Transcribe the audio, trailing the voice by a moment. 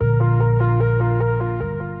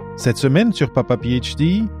Cette semaine sur Papa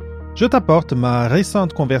PhD, je t'apporte ma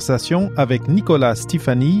récente conversation avec Nicolas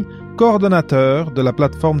Stéphanie, coordonnateur de la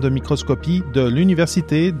plateforme de microscopie de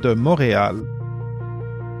l'Université de Montréal.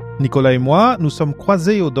 Nicolas et moi nous sommes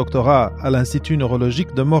croisés au doctorat à l'Institut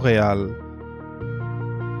neurologique de Montréal.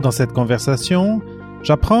 Dans cette conversation,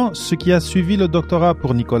 j'apprends ce qui a suivi le doctorat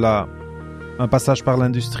pour Nicolas. Un passage par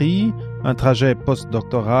l'industrie, un trajet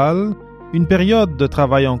postdoctoral, une période de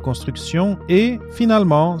travail en construction et,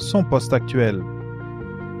 finalement, son poste actuel.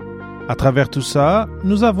 À travers tout ça,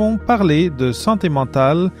 nous avons parlé de santé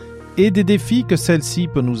mentale et des défis que celle-ci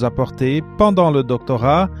peut nous apporter pendant le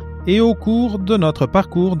doctorat et au cours de notre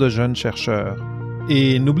parcours de jeune chercheur.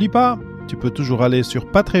 Et n'oublie pas, tu peux toujours aller sur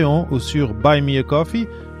Patreon ou sur Buy Me a Coffee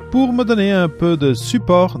pour me donner un peu de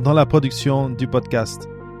support dans la production du podcast.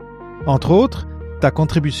 Entre autres, ta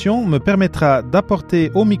contribution me permettra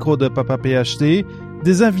d'apporter au micro de Papa PhD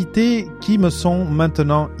des invités qui me sont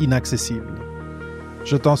maintenant inaccessibles.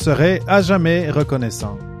 Je t'en serai à jamais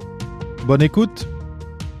reconnaissant. Bonne écoute!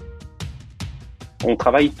 On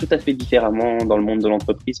travaille tout à fait différemment dans le monde de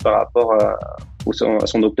l'entreprise par rapport à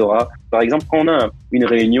son doctorat. Par exemple, quand on a une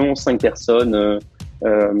réunion, 5 personnes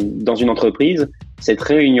dans une entreprise, cette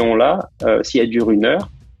réunion-là, si elle dure 1 heure,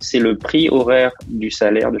 c'est le prix horaire du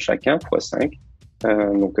salaire de chacun fois 5.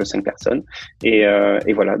 Donc 5 personnes et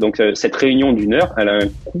voilà, donc cette réunion d'1 heure, elle a un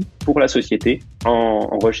coût pour la société.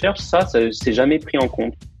 En recherche, ça c'est jamais pris en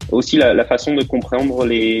compte. Aussi la façon de comprendre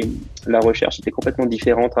la recherche était complètement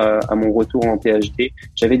différente à mon retour en PhD.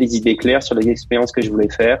 J'avais des idées claires sur les expériences que je voulais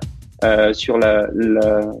faire, sur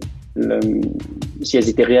si elles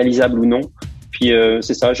étaient réalisables ou non. Puis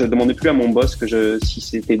c'est ça, je demandais plus à mon boss si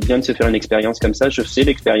c'était bien de se faire une expérience comme ça. Je faisais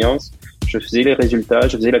l'expérience, je faisais les résultats,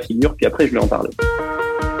 je faisais la figure, puis après je lui en parlais.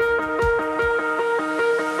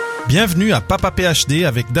 Bienvenue à Papa PhD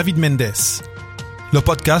avec David Mendes, le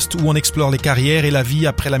podcast où on explore les carrières et la vie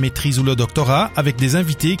après la maîtrise ou le doctorat avec des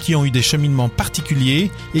invités qui ont eu des cheminements particuliers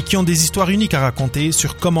et qui ont des histoires uniques à raconter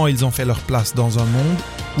sur comment ils ont fait leur place dans un monde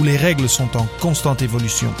où les règles sont en constante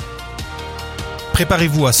évolution.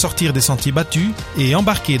 Préparez-vous à sortir des sentiers battus et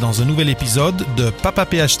embarquer dans un nouvel épisode de Papa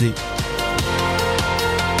PhD.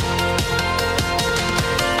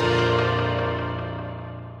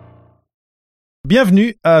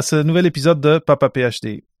 Bienvenue à ce nouvel épisode de Papa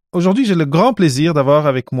PhD. Aujourd'hui, j'ai le grand plaisir d'avoir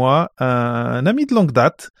avec moi un ami de longue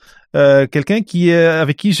date, quelqu'un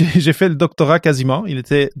avec qui j'ai fait le doctorat quasiment. Il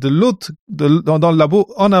était dans le labo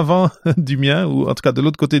en avant du mien, ou en tout cas de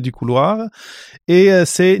l'autre côté du couloir. Et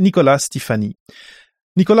c'est Nicolas Stéphanie.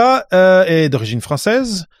 Nicolas est d'origine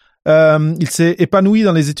française. Il s'est épanoui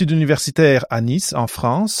dans les études universitaires à Nice, en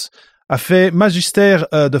France. A fait magistère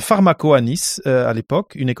de pharmaco à Nice à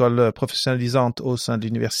l'époque, une école professionnalisante au sein de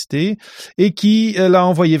l'université, et qui l'a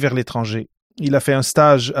envoyé vers l'étranger. Il a fait un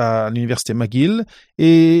stage à l'université McGill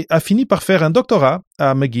et a fini par faire un doctorat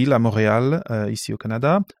à McGill à Montréal, ici au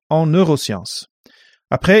Canada, en neurosciences.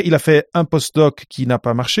 Après, il a fait un postdoc qui n'a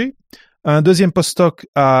pas marché, un deuxième postdoc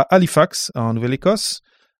à Halifax, en Nouvelle-Écosse,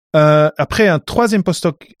 après un troisième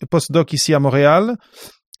postdoc ici à Montréal,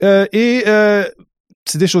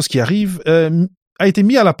 c'est des choses qui arrivent, a été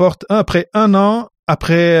mis à la porte a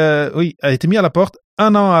été mis à la porte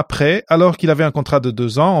 1 an après, alors qu'il avait un contrat de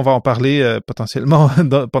 2 ans. On va en parler potentiellement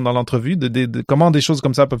pendant l'entrevue de comment des choses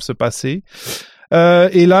comme ça peuvent se passer.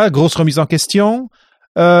 Et là, grosse remise en question,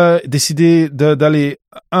 décidé d'aller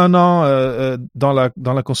 1 an dans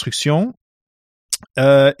la construction.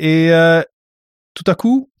 Et tout à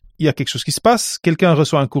coup, il y a quelque chose qui se passe. Quelqu'un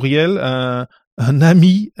reçoit un courriel, un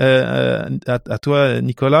ami à toi,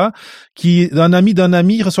 Nicolas, un ami d'un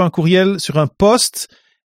ami reçoit un courriel sur un poste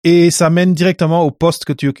et ça mène directement au poste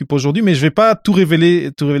que tu occupes aujourd'hui. Mais je vais pas tout révéler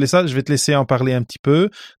ça. Je vais te laisser en parler un petit peu.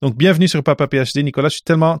 Donc, bienvenue sur Papa PhD, Nicolas. Je suis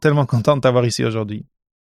tellement content de t'avoir ici aujourd'hui.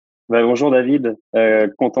 Bonjour David,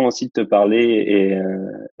 content aussi de te parler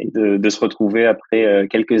et de se retrouver après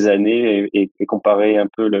quelques années et comparer un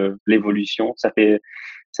peu l'évolution. Ça fait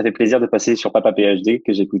plaisir de passer sur Papa PhD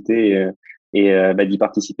que j'écoutais et d'y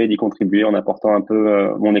participer, d'y contribuer en apportant un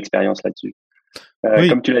peu mon expérience là-dessus. Oui.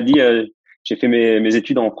 Comme tu l'as dit, j'ai fait mes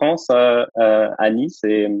études en France à Nice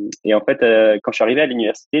et en fait quand je suis arrivé à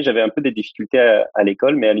l'université, j'avais un peu des difficultés à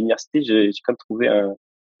l'école, mais à l'université j'ai comme trouvé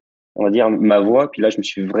on va dire ma voie, puis là je me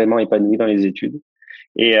suis vraiment épanoui dans les études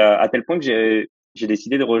et à tel point que j'ai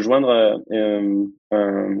décidé de rejoindre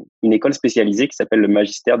une école spécialisée qui s'appelle le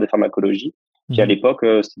magistère de pharmacologie, qui à l'époque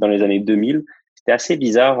c'était dans les années 2000. C'était assez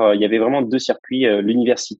bizarre. Il y avait vraiment 2 circuits,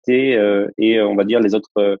 l'université et on va dire les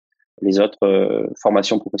autres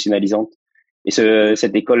formations professionnalisantes. Et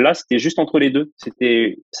cette école-là, c'était juste entre les deux.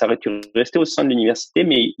 Ça aurait pu rester au sein de l'université,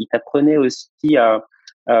 mais il t'apprenait aussi à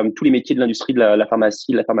tous les métiers de l'industrie de la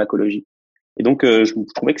pharmacie, de la pharmacologie. Et donc, je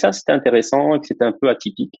trouvais que ça, c'était intéressant et que c'était un peu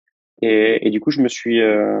atypique. Et du coup, je me suis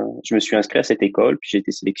inscrit à cette école, puis j'ai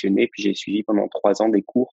été sélectionné, puis j'ai suivi pendant 3 ans des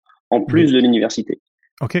cours en plus de l'université.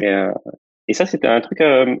 OK. Et, euh, et ça, c'était un truc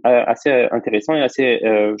assez intéressant et assez,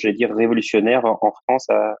 j'allais dire, révolutionnaire en France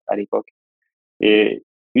à l'époque. Et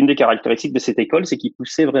une des caractéristiques de cette école, c'est qu'il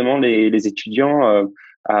poussait vraiment les étudiants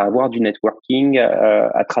à avoir du networking,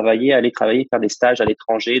 à travailler, à aller travailler, faire des stages à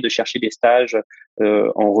l'étranger, de chercher des stages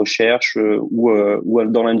en recherche ou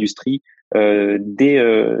dans l'industrie dès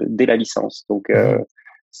la licence. Donc,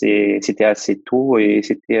 c'était assez tôt et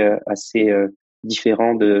c'était assez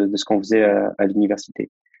différent de ce qu'on faisait à l'université.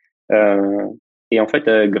 Euh, et en fait,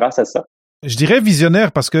 grâce à ça, Je dirais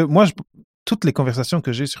visionnaire parce que moi, toutes les conversations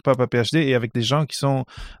que j'ai sur Papa PhD et avec des gens qui sont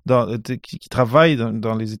qui travaillent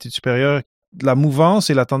dans les études supérieures, la mouvance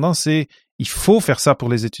et la tendance, c'est il faut faire ça pour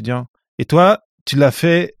les étudiants. Et toi, tu l'as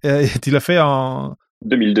fait en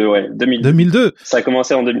 2002, ouais, 2002. 2002. Ça a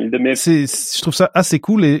commencé en 2002, mais Je trouve ça assez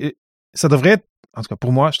cool et ça devrait être, en tout cas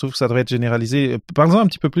pour moi, je trouve que ça devrait être généralisé. Parlons un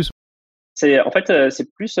petit peu plus. en fait,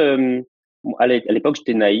 c'est plus, à l'époque,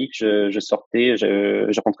 j'étais naïf, je sortais,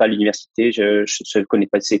 je rentrais à l'université, je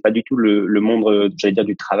connaissais pas du tout le monde, j'allais dire,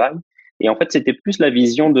 du travail. Et en fait, c'était plus la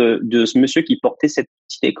vision de ce monsieur qui portait cette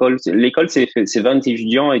petite école. L'école, c'est 20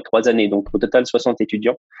 étudiants et 3 années, donc au total 60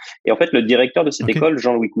 étudiants. Et en fait, le directeur de cette OK. école,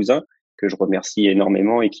 Jean-Louis Cousin, que je remercie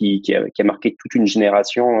énormément et qui a marqué toute une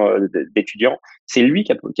génération d'étudiants, c'est lui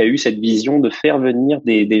qui a eu cette vision de faire venir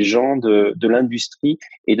des gens de l'industrie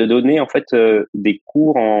et de donner en fait des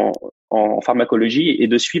cours en pharmacologie et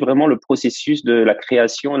de suivre vraiment le processus de la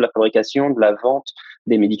création, de la fabrication, de la vente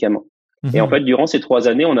des médicaments. Et en fait, durant ces 3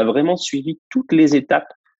 années, on a vraiment suivi toutes les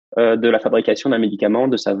étapes de la fabrication d'un médicament,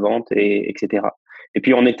 de sa vente, etc. Et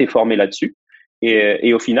puis, on était formé là-dessus.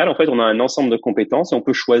 Et au final, en fait, on a un ensemble de compétences et on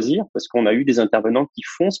peut choisir parce qu'on a eu des intervenants qui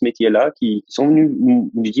font ce métier-là, qui sont venus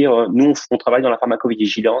nous dire, nous, on travaille dans la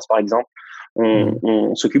pharmacovigilance, par exemple.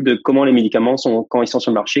 On s'occupe de comment les médicaments sont, quand ils sont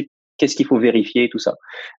sur le marché, qu'est-ce qu'il faut vérifier, tout ça.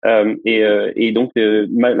 Et donc,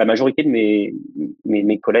 la majorité de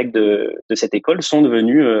mes collègues de cette école sont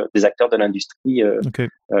devenus des acteurs de l'industrie OK.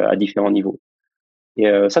 à différents niveaux. Et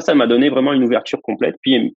ça m'a donné vraiment une ouverture complète.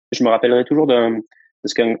 Puis, je me rappellerai toujours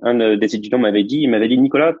parce qu'un des étudiants il m'avait dit,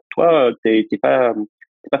 Nicolas, toi, t'es pas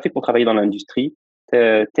fait pour travailler dans l'industrie.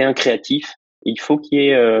 T'es un créatif. Il faut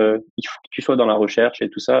il faut que tu sois dans la recherche et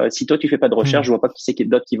tout ça. Si toi, tu fais pas de recherche, je vois pas qui c'est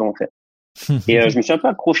d'autres qui vont en faire. Et je me suis un peu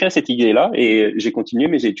accroché à cette idée-là et j'ai continué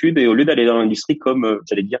mes études et au lieu d'aller dans l'industrie comme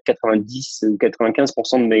j'allais dire 90 ou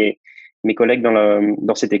 95% de mes collègues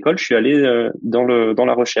dans cette école, je suis allé dans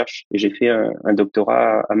la recherche et j'ai fait un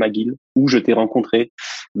doctorat à McGill où je t'ai rencontré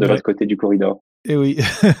de l'autre côté du corridor. Et oui.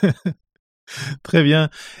 Très bien.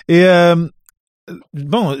 Et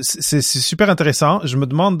bon, c'est super intéressant. Je me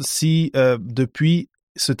demande si depuis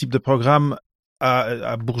ce type de programme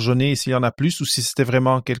a bourgeonné, s'il y en a plus, ou si c'était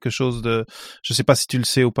vraiment quelque chose de, je sais pas si tu le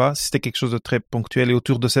sais ou pas, si c'était quelque chose de très ponctuel et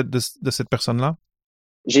autour de cette personne-là.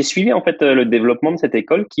 J'ai suivi en fait le développement de cette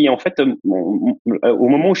école qui en fait au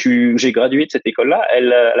moment où j'ai gradué de cette école-là,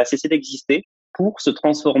 elle a cessé d'exister pour se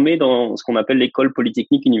transformer dans ce qu'on appelle l'école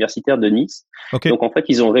polytechnique universitaire de Nice. OK. Donc en fait,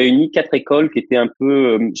 ils ont réuni 4 écoles qui étaient un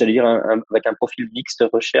peu, j'allais dire, avec un profil mixte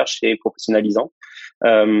recherche et professionnalisant.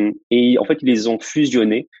 Et en fait, ils les ont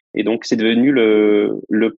fusionnés et donc c'est devenu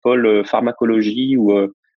le pôle pharmacologie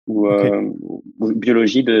OK. ou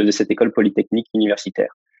biologie de cette école polytechnique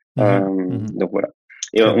universitaire. Donc voilà.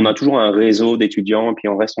 Et Très on a bien. toujours un réseau d'étudiants, et puis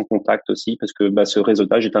on reste en contact aussi parce que ce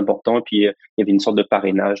réseautage est important. Et puis il y avait une sorte de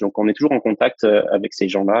parrainage, donc on est toujours en contact avec ces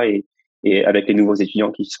gens-là et avec les nouveaux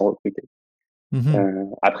étudiants qui sont recrutés.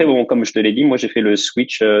 Après, bon, comme je te l'ai dit, moi j'ai fait le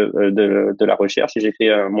switch de la recherche et j'ai fait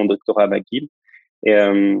mon doctorat à McGill. Et,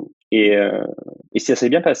 euh, et ça s'est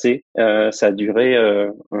bien passé. Ça a duré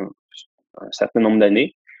un certain nombre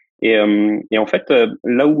d'années. Et en fait,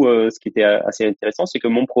 là où ce qui était assez intéressant, c'est que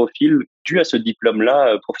mon profil, dû à ce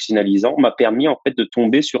diplôme-là professionnalisant, m'a permis en fait de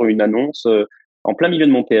tomber sur une annonce en plein milieu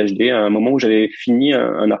de mon PhD, à un moment où j'avais fini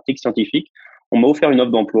un article scientifique. On m'a offert une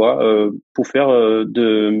offre d'emploi pour faire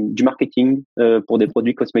du marketing pour des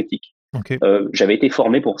produits cosmétiques. OK. J'avais été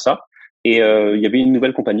formé pour ça. Et il y avait une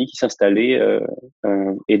nouvelle compagnie qui s'installait.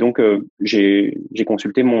 Et donc, j'ai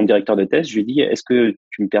consulté mon directeur de thèse. Je lui ai dit, est-ce que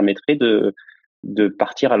tu me permettrais de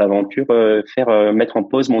partir à l'aventure, mettre en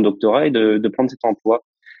pause mon doctorat et de prendre cet emploi.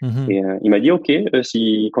 Et il m'a dit, OK,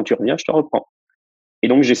 si quand tu reviens, je te reprends. Et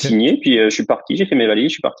donc j'ai OK. signé, puis je suis parti, j'ai fait mes valises,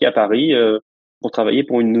 je suis parti à Paris pour travailler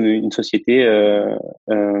pour une société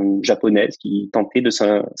japonaise qui tentait de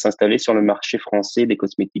s'installer sur le marché français des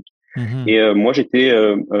cosmétiques. Mhm. Et moi, j'étais,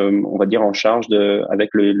 on va dire, en charge avec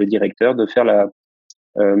le directeur de faire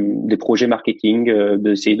des projets marketing,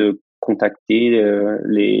 d'essayer de contacter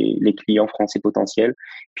les clients français potentiels,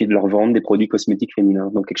 puis de leur vendre des produits cosmétiques féminins.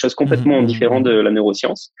 Donc quelque chose Mhm. complètement Mhm. différent de Mhm. la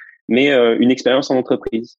neuroscience, mais une expérience en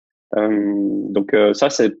entreprise. Donc ça,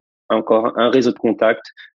 c'est encore un réseau de contacts,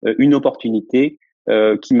 une opportunité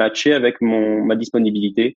qui matchait avec ma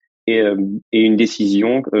disponibilité et une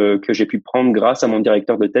décision que j'ai pu prendre grâce à mon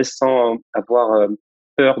directeur de thèse sans avoir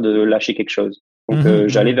peur de lâcher quelque chose. Donc, Mhm.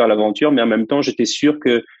 j'allais Mhm. vers l'aventure, mais en même temps, j'étais sûr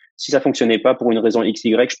que si ça fonctionnait pas pour une raison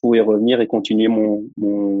XY, je pouvais revenir et continuer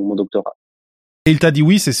mon doctorat. Et il t'a dit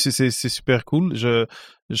oui, c'est super cool.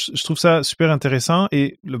 Je trouve ça super intéressant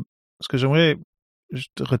et ce que j'aimerais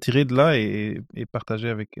retirer de là et partager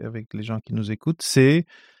avec les gens qui nous écoutent, c'est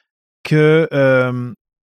que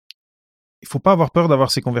il faut pas avoir peur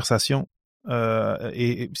d'avoir ces conversations.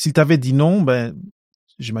 Et s'il t'avait dit non, ben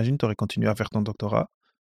j'imagine tu aurais continué à faire ton doctorat.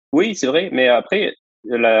 Oui, c'est vrai, mais après,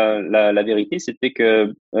 la vérité, c'était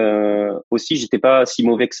que aussi, j'étais pas si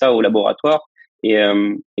mauvais que ça au laboratoire. Et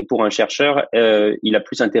pour un chercheur, il a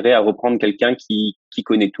plus intérêt à reprendre quelqu'un qui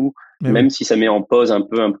connaît tout, Mais oui. même si ça met en pause un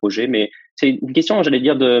peu un projet. Mais c'est une question, j'allais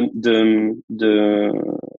dire, de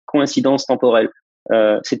coïncidence temporelle.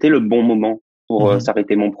 C'était le bon moment pour Mhm.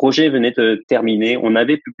 s'arrêter. Mon projet venait de terminer, on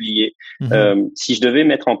avait publié. Mhm. Si je devais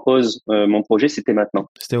mettre en pause mon projet, c'était maintenant.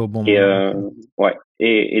 C'était au bon Et moment. Ok. ouais.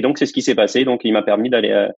 Et donc c'est ce qui s'est passé. Donc il m'a permis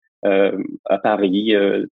d'aller à Paris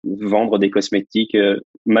vendre des cosmétiques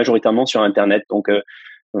majoritairement sur Internet. Donc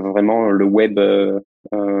vraiment le web,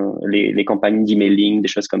 les campagnes d'emailing, des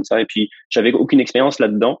choses comme ça. Et puis j'avais aucune expérience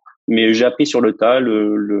là-dedans, mais j'ai appris sur le tas.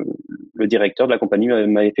 Le directeur de la compagnie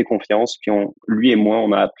m'avait fait confiance. Puis lui et moi,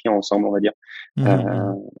 on a appris ensemble, on va dire, Mhm.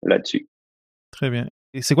 Mhm. là-dessus. Très bien.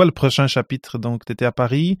 Et c'est quoi le prochain chapitre? Donc, tu étais à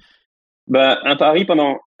Paris. Bah, à Paris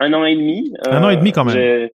pendant un an et demi, 1 an et demi quand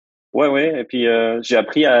même. ouais, et puis j'ai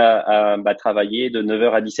appris à travailler de 9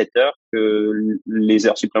 heures à 17 heures, que les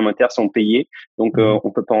heures supplémentaires sont payées, donc Mhm.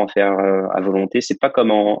 on peut pas en faire à volonté. C'est pas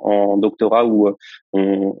comme en doctorat où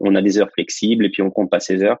on a des heures flexibles et puis on compte pas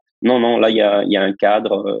ses heures. Non, non, là il y a un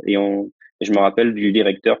cadre et je me rappelle du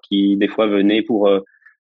directeur qui des fois venait pour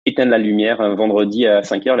éteindre la lumière un vendredi à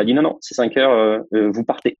 5 heures. Il a dit non, non, c'est 5 heures, vous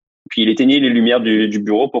partez. Puis il éteignait les lumières du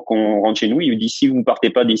bureau pour qu'on rentre chez nous. Il lui dit si vous partez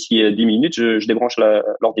pas d'ici 10 minutes, je débranche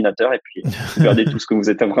l'ordinateur et puis vous gardez tout ce que vous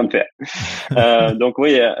êtes en train de faire. Donc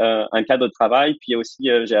oui, un cadre de travail. Puis aussi,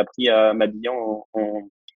 j'ai appris à m'habiller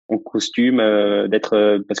en costume,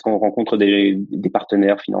 d'être parce qu'on rencontre des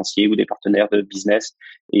partenaires financiers ou des partenaires de business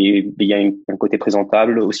et il y a un côté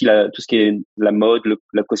présentable. Aussi, tout ce qui est la mode,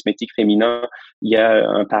 le cosmétique féminin, il y a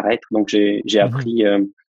un paraître. Donc j'ai Mhm. appris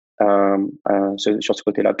sur ce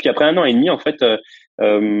côté-là. Puis après un an et demi, en fait,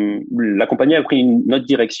 la compagnie a pris une autre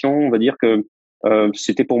direction. On va dire que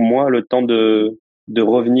c'était pour moi le temps de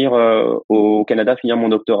revenir au Canada finir mon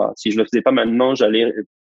doctorat. Si je le faisais pas maintenant, j'allais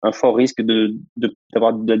un fort risque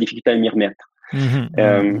d'avoir de la difficulté à m'y remettre. Mhm. Mhm.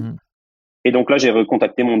 Euh, Mhm. et donc là, j'ai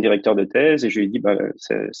recontacté mon directeur de thèse et je lui ai dit, bah,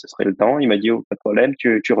 ce serait le temps. Il m'a dit, oh, pas de problème,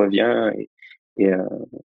 tu reviens et,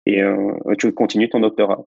 euh, tu continues ton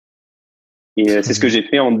doctorat. Et Très c'est ce que bien. j'ai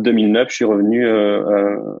fait en 2009. Je suis revenu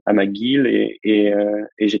à McGill et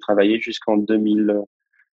j'ai travaillé jusqu'en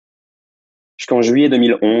juillet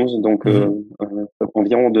 2011, donc Mhm.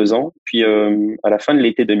 environ 2 ans. Puis à la fin de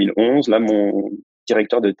l'été 2011, là, mon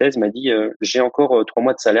directeur de thèse m'a dit j'ai encore 3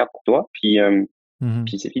 mois de salaire pour toi, Mhm.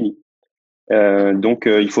 puis c'est fini. Donc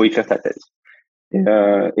il faut écrire ta thèse.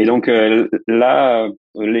 Et donc là,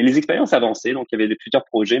 les expériences avançaient, donc il y avait plusieurs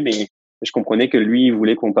projets, mais je comprenais que lui, il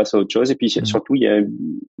voulait qu'on passe à autre chose. Et puis Mhm. surtout,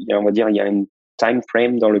 on va dire, il y a un time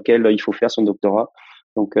frame dans lequel il faut faire son doctorat.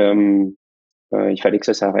 Donc il fallait que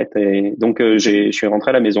ça s'arrête. Et donc, je suis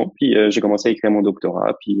rentré à la maison, puis j'ai commencé à écrire mon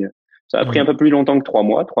doctorat. Puis, ça a pris un Mhm. peu plus longtemps que 3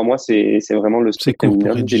 mois. 3 mois, c'est vraiment le C'est strict court pour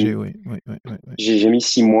minimum. rédiger, oui. Oui, oui, oui, oui. J'ai mis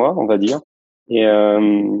 6 mois, on va dire. Et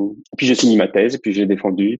puis, j'ai fini ma thèse, puis j'ai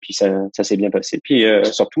défendu, puis ça s'est bien passé. Puis,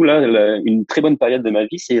 surtout, là, une très bonne période de ma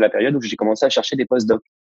vie, c'est la période où j'ai commencé à chercher des postdocs.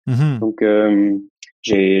 Mhm. Donc,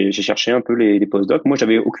 j'ai cherché un peu les postdocs. Moi,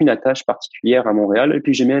 j'avais aucune attache particulière à Montréal, et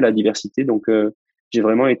puis j'aimais la diversité. Donc, j'ai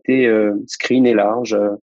vraiment été screené large.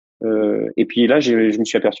 Et puis là, je me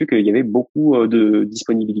suis aperçu qu'il y avait beaucoup de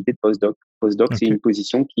disponibilité de postdoc. Postdoc, c'est OK. une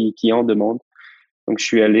position qui est en demande. Donc, je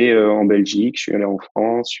suis allé en Belgique, je suis allé en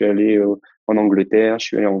France, je suis allé en Angleterre, je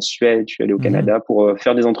suis allé en Suède, je suis allé au Mhm. Canada pour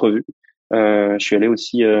faire des entrevues. Je suis allé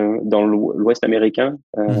aussi dans l'Ouest américain.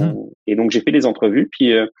 Mhm. Et donc, j'ai fait des entrevues.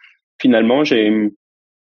 Puis, finalement,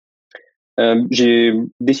 J'ai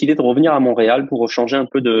décidé de revenir à Montréal pour changer un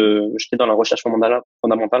peu j'étais dans la recherche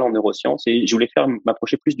fondamentale en neurosciences et je voulais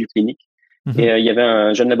m'approcher plus du clinique. Et Mhm. il y avait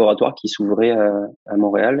un jeune laboratoire qui s'ouvrait à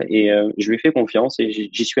Montréal et je lui ai fait confiance et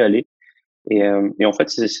j'y suis allé. Et en fait,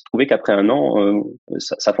 c'est trouvé qu'après un an,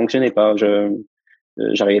 ça fonctionnait pas.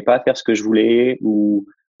 J'arrivais pas à faire ce que je voulais ou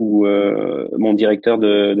mon directeur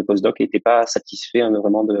de postdoc n'était pas satisfait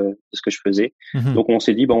vraiment de ce que je faisais. Mhm. Donc on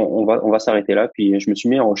s'est dit bon, on va s'arrêter là. Puis je me suis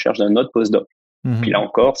mis en recherche d'un autre postdoc. Puis là Mhm.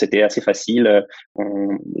 encore, c'était assez facile. Il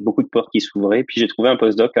y a beaucoup de portes qui s'ouvraient. Puis j'ai trouvé un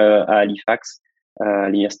postdoc à Halifax, à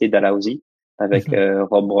l'université Dalhousie, avec Mhm.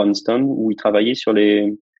 Rob Bronston, où il travaillait sur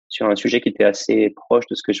un sujet qui était assez proche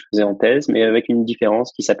de ce que je faisais en thèse, mais avec une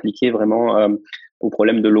différence qui s'appliquait vraiment aux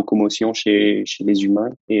problèmes de locomotion chez les humains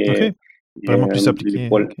OK. et Vraiment plus les appliqué.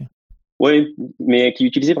 problèmes. OK. Oui, mais qui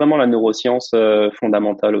utilisait vraiment la neuroscience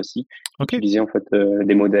fondamentale aussi, qui OK. utilisait en fait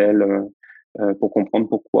des modèles pour comprendre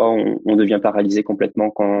pourquoi on devient paralysé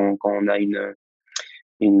complètement quand on a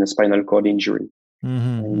une spinal cord injury,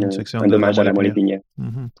 Mhm. Une section un de la dommage à moelle la moelle épinière.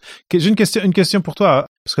 épinière. Mhm. J'ai une question pour toi,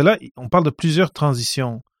 parce que là, on parle de plusieurs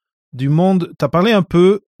transitions. Du monde, tu as parlé un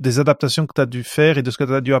peu des adaptations que tu as dû faire et de ce que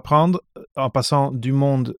tu as dû apprendre en passant du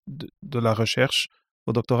monde de la recherche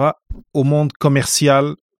au doctorat au monde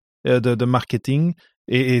commercial de marketing.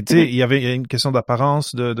 Et tu sais, Mhm. il y avait une question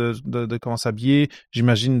d'apparence, de comment s'habiller,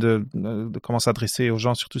 j'imagine de comment s'adresser aux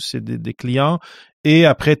gens, surtout si c'est des clients. Et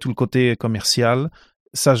après, tout le côté commercial.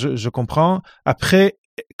 Ça, je comprends. Après,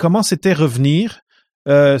 comment c'était revenir?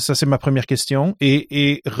 Ça, c'est ma première question.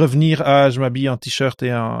 Et revenir à je m'habille en t-shirt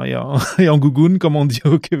et en gougoune, comme on dit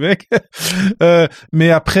au Québec.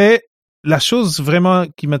 Mais après, la chose vraiment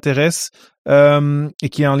qui m'intéresse et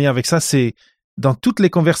qui est en lien avec ça, c'est dans toutes les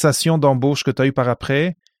conversations d'embauche que tu as eues par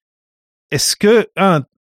après, est-ce que,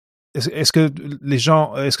 est-ce que les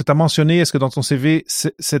gens, est-ce que tu as mentionné, est-ce que dans ton CV,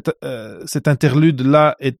 cet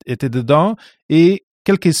interlude-là était dedans? Et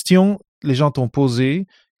quelles questions les gens t'ont posées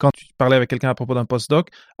quand tu parlais avec quelqu'un à propos d'un postdoc,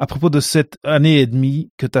 à propos de cette année et demie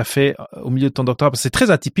que tu as fait au milieu de ton doctorat? Parce que c'est très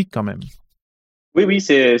atypique quand même. Oui, oui,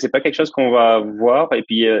 c'est pas quelque chose qu'on va voir. Et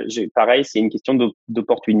puis, pareil, c'est une question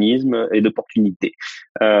d'opportunisme et d'opportunité.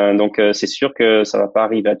 Donc, c'est sûr que ça va pas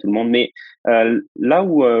arriver à tout le monde. Mais là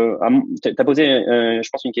où t'as posé, je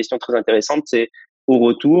pense, une question très intéressante, c'est au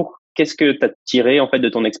retour, qu'est-ce que tu as tiré en fait de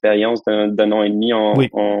ton expérience d'un an et demi Oui.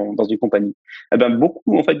 dans une compagnie? Eh ben,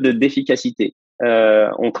 beaucoup en fait d'efficacité.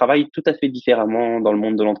 On travaille tout à fait différemment dans le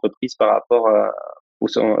monde de l'entreprise par rapport à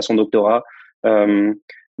son doctorat. Euh,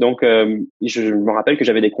 donc, je me rappelle que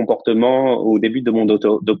j'avais des comportements au début de mon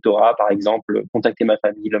doctorat, par exemple, contacter ma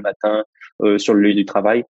famille le matin sur le lieu du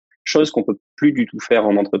travail, chose qu'on peut plus du tout faire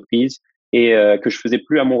en entreprise et que je faisais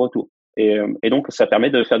plus à mon retour. Et donc, ça permet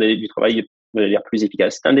de faire du travail, je vais dire, plus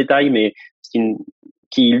efficace. C'est un détail, mais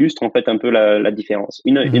qui illustre en fait un peu la différence.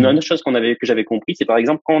 Une Mhm. autre chose que j'avais compris, c'est par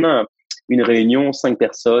exemple quand on a une réunion, 5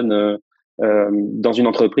 personnes dans une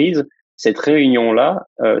entreprise, cette réunion-là,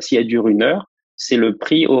 si elle dure 1 heure, c'est le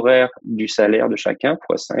prix horaire du salaire de chacun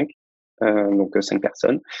fois 5, donc 5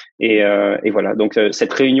 personnes. Et voilà, donc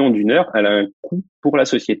cette réunion d'1 heure, elle a un coût pour la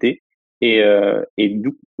société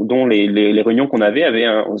dont les réunions qu'on avaient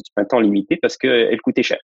un temps limité parce qu'elles coûtaient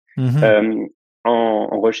cher. Mhm. Euh,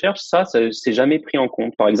 en recherche, ça c'est jamais pris en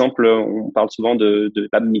compte. Par exemple, on parle souvent de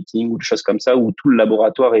lab meeting ou de choses comme ça où tout le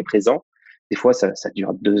laboratoire est présent. Des fois, ça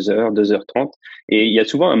dure 2 heures, 2h30. Et il y a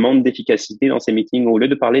souvent un manque d'efficacité dans ces meetings. Au lieu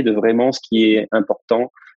de parler de vraiment ce qui est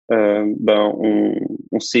important, ben,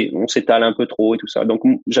 on s'étale un peu trop et tout ça. Donc,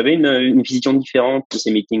 j'avais une vision différente de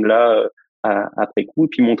ces meetings-là après coup. Et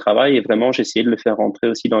puis, mon travail, est vraiment, j'essayais de le faire rentrer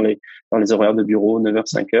aussi dans les horaires de bureau, 9h,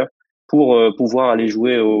 5h pour pouvoir aller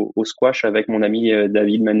jouer au squash avec mon ami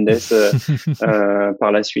David Mendes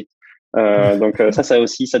par la suite. Donc ça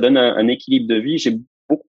aussi, ça donne un équilibre de vie. J'ai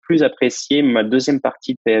beaucoup plus apprécié ma deuxième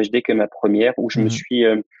partie de PhD que ma première, où je me Mhm. suis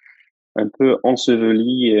un peu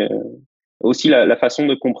enseveli. Aussi, la façon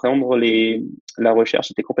de comprendre la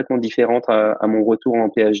recherche était complètement différente à mon retour en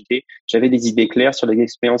PhD. J'avais des idées claires sur les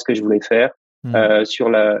expériences que je voulais faire, Mhm. sur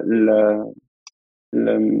le-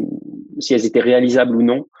 si elles étaient réalisables ou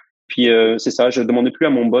non. Puis c'est ça, je demandais plus à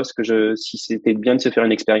mon boss si c'était bien de se faire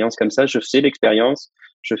une expérience comme ça. Je faisais l'expérience,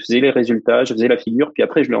 je faisais les résultats, je faisais la figure, puis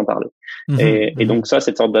après je lui en parlais. Mhm. Et Mhm. donc ça,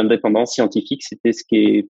 cette sorte d'indépendance scientifique, c'était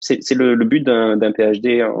c'est le but d'un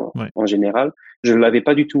PhD Ouais. en général. Je l'avais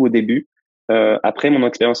pas du tout au début. Après mon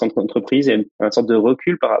expérience en entreprise et une sorte de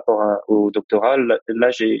recul par rapport au doctorat, là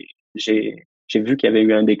j'ai vu qu'il y avait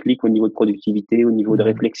eu un déclic au niveau de productivité, au niveau de Mhm.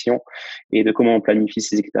 réflexion et de comment on planifie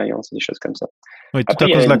ses expériences et des choses comme ça. Oui, tout Après, à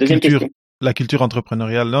il y a cause de une deuxième question. la culture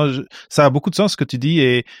entrepreneuriale. Non, ça a beaucoup de sens ce que tu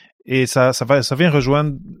dis Et ça vient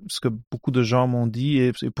rejoindre ce que beaucoup de gens m'ont dit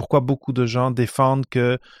et pourquoi beaucoup de gens défendent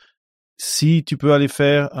que si tu peux aller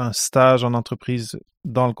faire un stage en entreprise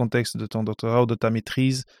dans le contexte de ton doctorat ou de ta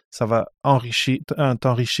maîtrise, ça va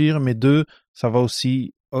t'enrichir, mais deux, ça va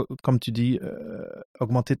aussi, comme tu dis,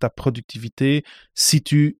 augmenter ta productivité si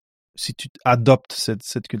tu adoptes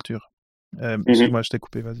cette culture. Excuse-moi, je t'ai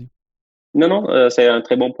coupé, vas-y. Non, non, c'est un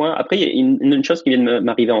très bon point. Après, il y a une chose qui vient de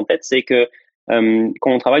m'arriver en tête, c'est que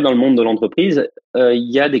quand on travaille dans le monde de l'entreprise,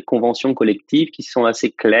 il y a des conventions collectives qui sont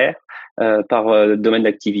assez claires par domaine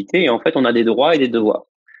d'activité. Et en fait, on a des droits et des devoirs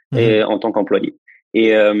en tant qu'employé.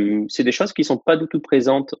 Et c'est des choses qui sont pas du tout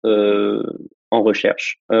présentes en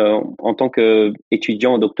recherche. En tant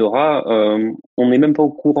qu'étudiant en doctorat, on n'est même pas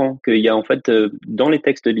au courant qu'il y a en fait dans les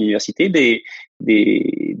textes de l'université des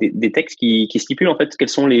textes qui stipulent en fait quels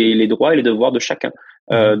sont les droits et les devoirs de chacun,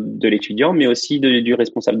 de l'étudiant, mais aussi du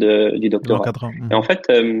responsable du doctorat. Et en fait,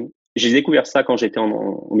 j'ai découvert ça quand j'étais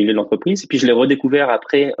au milieu de l'entreprise, puis je l'ai redécouvert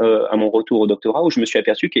après à mon retour au doctorat, où je me suis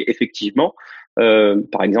aperçu qu'effectivement,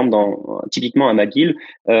 par exemple, typiquement à McGill,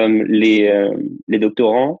 les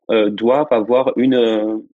doctorants doivent avoir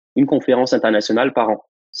une conférence internationale par an.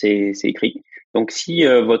 C'est écrit. Donc, si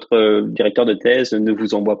votre directeur de thèse ne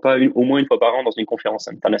vous envoie pas au moins une fois par an dans une conférence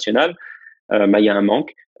internationale, il y a un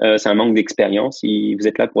manque. C'est un manque d'expérience. Vous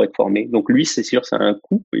êtes là pour être formé. Donc lui, c'est sûr, ça a un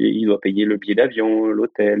coût. Il doit payer le billet d'avion,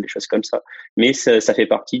 l'hôtel, des choses comme ça. Mais ça fait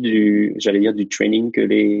partie du training que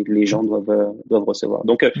les gens doivent recevoir.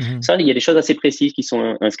 Donc ça, il y a des choses assez précises qui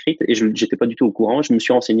sont inscrites et j'étais pas du tout au courant. Je me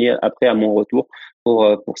suis renseigné après à mon retour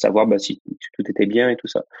pour savoir si tout était bien et tout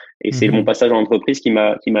ça. Et c'est mon passage en entreprise qui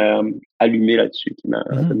m'a allumé là-dessus, qui m'a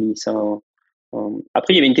mis ça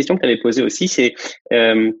Après, il y avait une question que tu avais posée aussi, c'est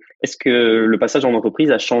est-ce que le passage en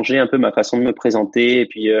entreprise a changé un peu ma façon de me présenter et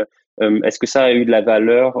puis est-ce que ça a eu de la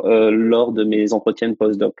valeur lors de mes entretiens de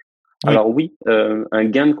postdoc? Oui. Alors oui, un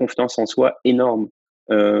gain de confiance en soi énorme.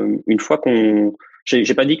 Une fois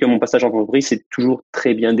j'ai pas dit que mon passage en entreprise s'est toujours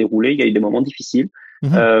très bien déroulé, il y a eu des moments difficiles.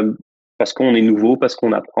 Parce qu'on est nouveau, parce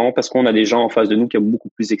qu'on apprend, parce qu'on a des gens en face de nous qui ont beaucoup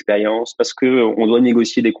plus d'expérience, parce que on doit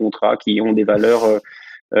négocier des contrats qui ont des valeurs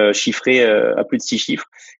chiffré à plus de 6 chiffres.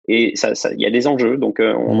 Et il y a des enjeux, donc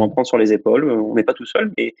on en prend sur les épaules. On n'est pas tout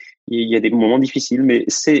seul, mais il y a des moments difficiles. Mais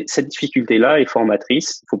cette difficulté-là est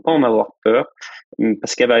formatrice. Il faut pas en avoir peur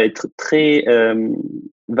parce qu'elle va être très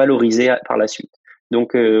valorisée par la suite.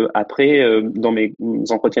 Donc après, dans mes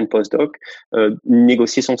entretiens de postdoc,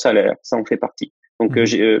 négocier son salaire, ça en fait partie. Donc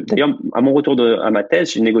d'ailleurs, à mon retour à ma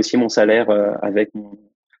thèse, j'ai négocié mon salaire avec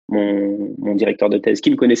mon directeur de thèse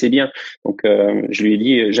qui me connaissait bien. Donc, je lui ai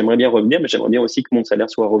dit, j'aimerais bien revenir, mais j'aimerais bien aussi que mon salaire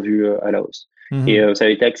soit revu à la hausse. Et ça a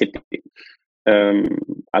été accepté.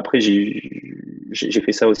 Après, j'ai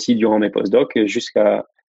fait ça aussi durant mes postdocs jusqu'à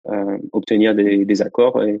obtenir des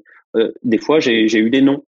accords. Et, des fois, j'ai eu des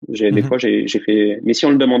non. Des fois, j'ai fait, mais si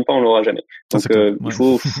on le demande pas, on l'aura jamais. Donc, il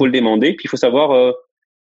faut le demander. Puis, il faut savoir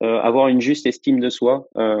avoir une juste estime de soi.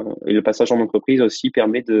 Et le passage en entreprise aussi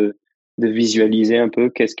permet de visualiser un peu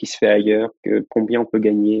qu'est-ce qui se fait ailleurs, combien on peut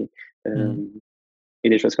gagner et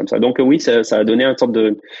des choses comme ça. Donc oui, ça a donné une sorte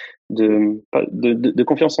de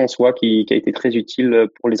confiance en soi qui a été très utile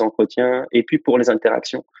pour les entretiens et puis pour les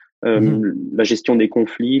interactions. La gestion des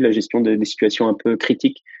conflits, la gestion des situations un peu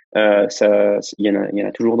critiques, il y en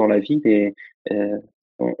a toujours dans la vie, mais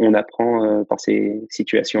on apprend par ces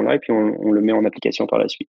situations-là et puis on le met en application par la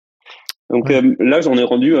suite. Donc là, j'en ai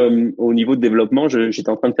rendu au niveau de développement. J'étais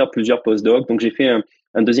en train de faire plusieurs postdocs. Donc j'ai fait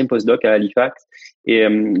un deuxième postdoc à Halifax. Et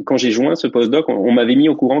quand j'ai joint ce postdoc, on m'avait mis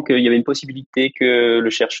au courant qu'il y avait une possibilité que le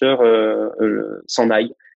chercheur s'en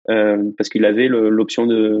aille parce qu'il avait l'option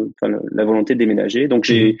la volonté de déménager. Donc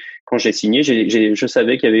quand j'ai signé, je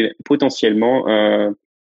savais qu'il y avait potentiellement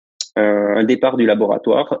un départ du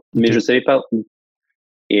laboratoire, mais je savais pas où.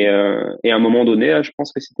 Et à un moment donné, je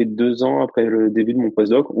pense que c'était 2 ans après le début de mon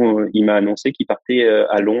postdoc, où il m'a annoncé qu'il partait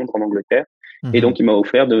à Londres, en Angleterre, et donc il m'a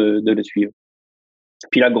offert de le suivre.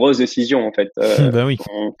 Puis la grosse décision, en fait, ben oui.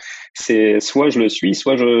 c'est soit je le suis,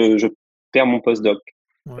 soit je perds mon postdoc.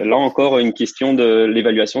 Ouais. Là encore, une question de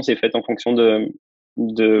l'évaluation s'est faite en fonction de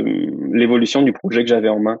l'évolution du projet que j'avais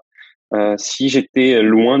en main. Si j'étais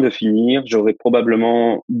loin de finir, j'aurais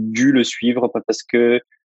probablement dû le suivre parce que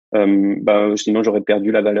sinon j'aurais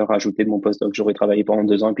perdu la valeur ajoutée de mon postdoc. J'aurais travaillé pendant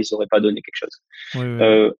 2 ans et puis ça aurait pas donné quelque chose. Oui.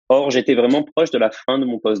 Or, j'étais vraiment proche de la fin de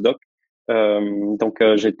mon postdoc. Donc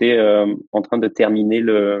j'étais en train de terminer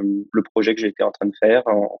le projet que j'étais en train de faire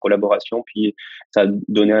en collaboration, puis ça a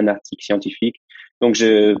donné un article scientifique. Donc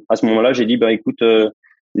à ce moment-là, j'ai dit écoute,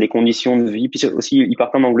 les conditions de vie, puis aussi il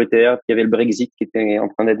partait en Angleterre, il y avait le Brexit qui était en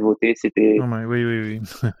train d'être voté, c'était oui.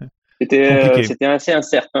 Compliqué. C'était assez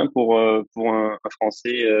incertain pour un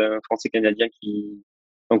Français canadien qui.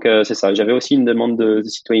 Donc c'est ça. J'avais aussi une demande de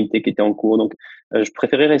citoyenneté qui était en cours, donc je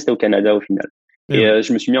préférais rester au Canada au final. Eh Et oui.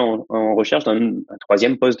 je me suis mis en recherche d'un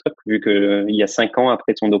troisième postdoc vu que il y a 5 ans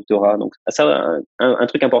après son doctorat. Donc ça, un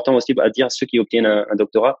truc important aussi à dire à ceux qui obtiennent un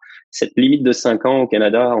doctorat, cette limite de 5 ans au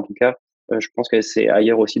Canada, en tout cas, je pense que c'est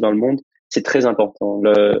ailleurs aussi dans le monde, c'est très important.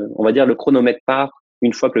 On va dire le chronomètre part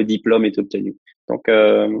une fois que le diplôme est obtenu. Donc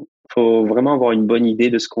faut vraiment avoir une bonne idée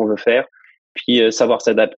de ce qu'on veut faire, puis savoir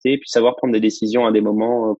s'adapter, puis savoir prendre des décisions à des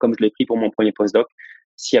moments, comme je l'ai pris pour mon premier postdoc.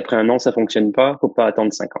 Si après un an ça fonctionne pas, faut pas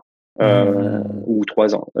attendre 5 ans Mhm. ou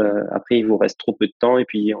 3 ans. Après, il vous reste trop peu de temps et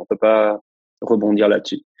puis on peut pas rebondir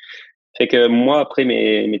là-dessus. Fait que moi, après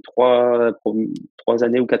mes 3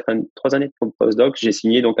 années ou 4 années, 3 années de postdoc, j'ai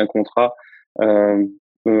signé donc un contrat. Euh,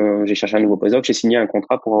 j'ai cherché un nouveau postdoc. J'ai signé un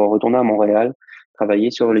contrat pour retourner à Montréal, travailler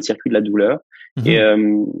sur les circuits de la douleur. Et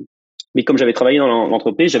Mhm. mais comme j'avais travaillé dans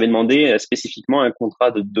l'entreprise, j'avais demandé spécifiquement un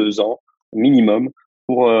contrat de 2 ans minimum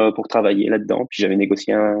pour travailler là-dedans. Puis j'avais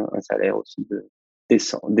négocié un salaire aussi de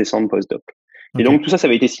décembre postdoc. Et OK. donc tout ça, ça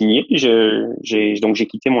avait été signé. Puis j'ai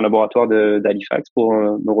quitté mon laboratoire d'Halifax pour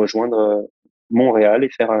me rejoindre Montréal et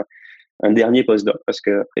faire un dernier postdoc parce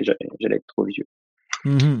que après j'allais être trop vieux.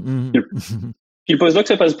 Mhm. Mhm. Puis le postdoc,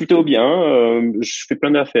 ça passe plutôt bien. Je fais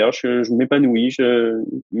plein d'affaires, je m'épanouis.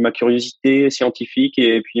 Ma curiosité scientifique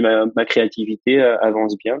et puis ma créativité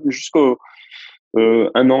avance bien jusqu'au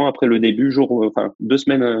 1 an après le début, enfin 2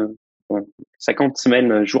 semaines, ouais, 50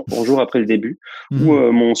 semaines jour pour jour après le début, où Mhm.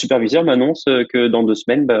 mon superviseur m'annonce que dans 2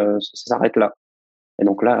 semaines, bah, ça s'arrête là. Et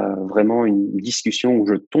donc là, vraiment une discussion où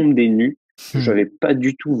je tombe des nues. Je Mhm. n'avais pas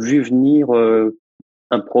du tout vu venir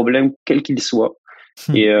un problème quel qu'il soit.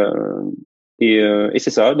 Mhm. Et, et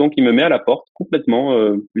c'est ça. Donc il me met à la porte complètement.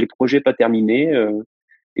 Les projets pas terminés.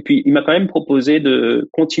 Et puis il m'a quand même proposé de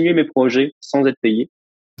continuer mes projets sans être payé.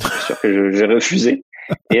 Bien sûr que j'ai refusé.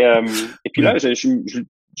 Et puis Oui. là,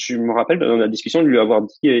 je me rappelle dans la discussion de lui avoir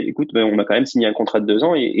dit, écoute, ben, on a quand même signé un contrat de 2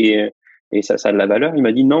 ans et ça a de la valeur. Il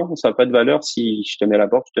m'a dit non, ça n'a pas de valeur si je te mets à la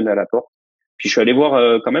porte, je te mets à la porte. Puis je suis allé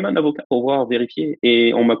voir quand même un avocat pour voir vérifier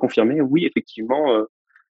et on m'a confirmé, oui, effectivement,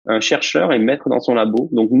 un chercheur est maître dans son labo,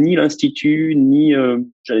 donc ni l'institut ni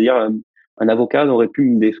j'allais dire un avocat n'aurait pu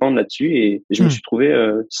me défendre là-dessus et je me Mhm. suis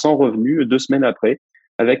trouvé sans revenu 2 semaines après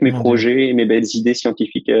avec mes Mon Dieu. projets et mes belles idées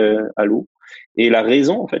scientifiques à l'eau. Et la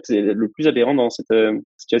raison, en fait, c'est le plus aberrant dans cette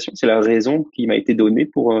situation, c'est la raison qui m'a été donnée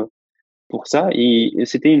pour ça. Et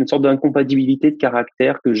c'était une sorte d'incompatibilité de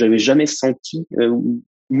caractère que j'avais jamais senti ou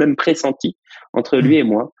même pressenti entre lui Mhm. et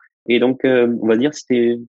moi. Et donc, on va dire,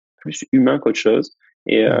 c'était plus humain qu'autre chose.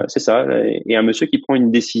 Et Mhm. c'est ça. Et un monsieur qui prend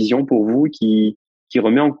une décision pour vous, qui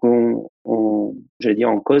remet j'allais dire,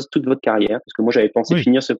 en cause toute votre carrière. Parce que moi, j'avais pensé Oui,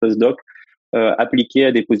 finir ce postdoc appliqué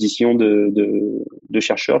à des positions de chercheurs de de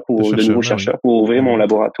chercheur, nouveaux ben oui. chercheurs pour ouvrir Ben mon oui.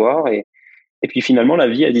 laboratoire et puis finalement la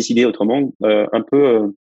vie a décidé autrement un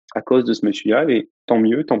peu à cause de ce monsieur-là et tant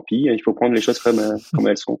mieux tant pis il faut prendre les choses comme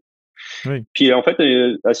elles sont. Oui. Puis en fait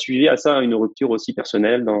a suivi à ça une rupture aussi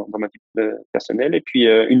personnelle dans ma vie personnelle et puis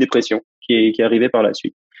une dépression qui est arrivée par la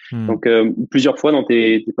suite. Mhm. Donc plusieurs fois dans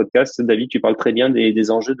tes podcasts David tu parles très bien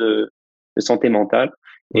des enjeux de santé mentale.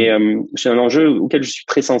 Et Oui. c'est un enjeu auquel je suis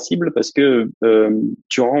très sensible parce que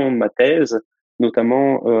durant ma thèse,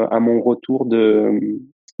 notamment à mon retour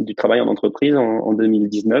du travail en entreprise en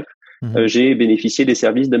 2019, Mhm. j'ai bénéficié des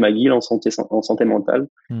services de McGill en santé mentale.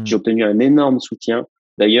 J'ai Mhm. obtenu un énorme soutien.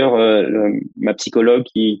 D'ailleurs, ma psychologue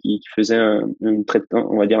qui faisait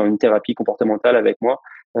on va dire une thérapie comportementale avec moi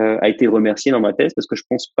a été remerciée dans ma thèse parce que je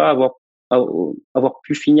pense pas avoir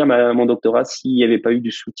pu finir mon doctorat s'il n'y avait pas eu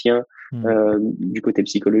du soutien Mhm. du côté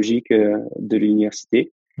psychologique de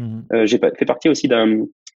l'université. Mhm. J'ai fait partie aussi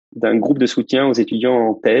d'un groupe de soutien aux étudiants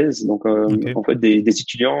en thèse, donc OK. en fait des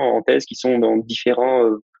étudiants en thèse qui sont dans différents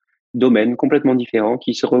domaines complètement différents,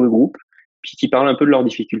 qui se regroupent, puis qui parlent un peu de leurs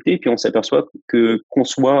difficultés, puis on s'aperçoit que qu'on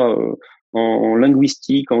soit en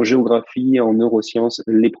linguistique, en géographie, en neurosciences,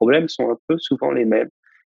 les problèmes sont un peu souvent les mêmes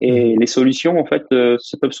Mhm. et les solutions en fait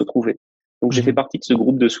se peuvent se trouver. Donc j'ai fait Mhm. partie de ce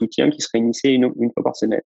groupe de soutien qui se réunissait une fois par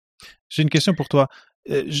semaine. J'ai une question pour toi.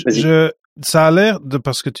 Vas-y. Ça a l'air de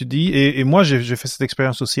parce que tu dis, et moi j'ai fait cette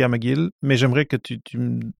expérience aussi à McGill, mais j'aimerais que tu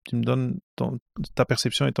me donnes ta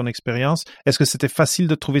perception et ton expérience. Est-ce que c'était facile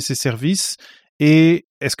de trouver ces services et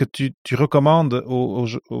est-ce que tu recommandes aux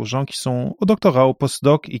gens qui sont au doctorat, au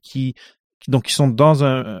postdoc et donc qui sont dans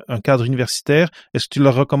un cadre universitaire, est-ce que tu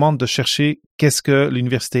leur recommandes de chercher qu'est-ce que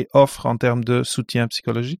l'université offre en termes de soutien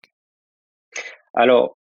psychologique?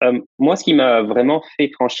 Alors, moi, ce qui m'a vraiment fait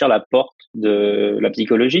franchir la porte de la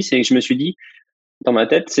psychologie, c'est que je me suis dit, dans ma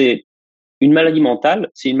tête, c'est une maladie mentale,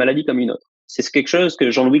 c'est une maladie comme une autre. C'est quelque chose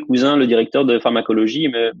que Jean-Louis Cousin, le directeur de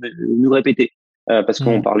pharmacologie, nous répétait parce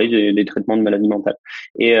qu'on parlait des traitements de maladies mentales.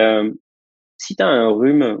 Et si tu as un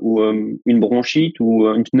rhume ou une bronchite ou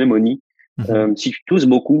une pneumonie, si tu tousses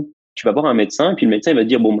beaucoup, tu vas voir un médecin et puis le médecin il va te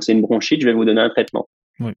dire bon, c'est une bronchite, je vais vous donner un traitement.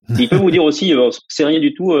 Oui. Il peut vous dire aussi c'est rien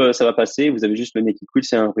du tout, ça va passer, vous avez juste le nez qui coule,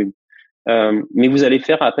 c'est un rhume. Mais vous allez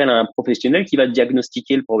faire appel à un professionnel qui va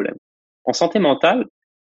diagnostiquer le problème. En santé mentale,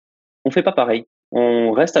 on fait pas pareil.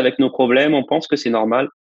 On reste avec nos problèmes, on pense que c'est normal,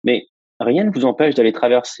 mais rien ne vous empêche d'aller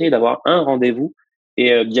traverser, d'avoir un rendez-vous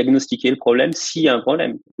et diagnostiquer le problème s'il y a un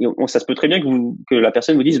problème. Et ça se peut très bien que la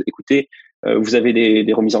personne vous dise, écoutez, vous avez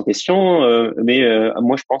des remises en question, mais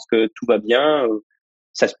moi je pense que tout va bien.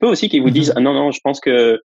 Ça se peut aussi qu'ils vous disent, ah non, je pense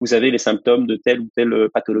que vous avez les symptômes de telle ou telle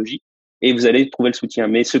pathologie et vous allez trouver le soutien.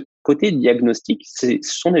 Mais ce côté diagnostic, ce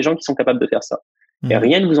sont des gens qui sont capables de faire ça. Et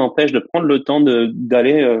rien ne vous empêche de prendre le temps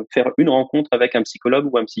d'aller faire une rencontre avec un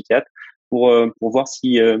psychologue ou un psychiatre pour voir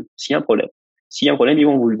s'il y a un problème. S'il y a un problème, ils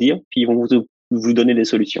vont vous le dire, puis ils vont vous donner des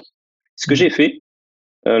solutions. Ce que j'ai fait,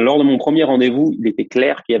 lors de mon premier rendez-vous, il était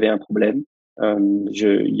clair qu'il y avait un problème.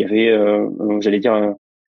 Il y avait, j'allais dire,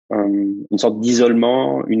 une sorte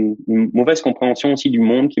d'isolement, une mauvaise compréhension aussi du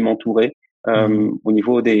monde qui m'entourait au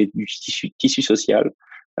niveau du tissu social.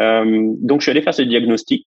 Donc, je suis allé faire ce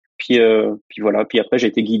diagnostic. Puis voilà. Puis après, j'ai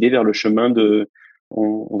été guidé vers le chemin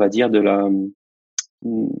on va dire, de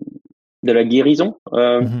la guérison,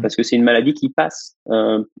 parce que c'est une maladie qui passe,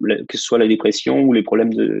 que ce soit la dépression ou les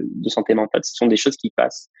problèmes de santé mentale, ce sont des choses qui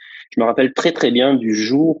passent. Je me rappelle très très bien du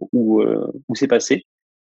jour où c'est passé.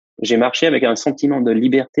 J'ai marché avec un sentiment de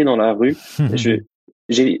liberté dans la rue.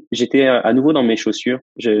 J'étais à nouveau dans mes chaussures.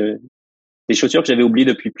 Des chaussures que j'avais oubliées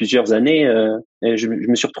depuis plusieurs années. Et je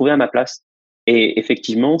me suis retrouvé à ma place. Et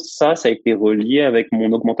effectivement, ça a été relié avec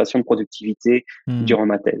mon augmentation de productivité durant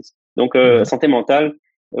ma thèse. Donc, santé mentale,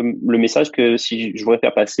 le message que si je voudrais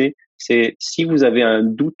faire passer, c'est si vous avez un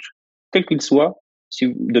doute, quel qu'il soit,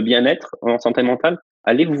 de bien-être en santé mentale,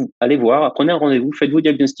 allez voir, prenez un rendez-vous, faites-vous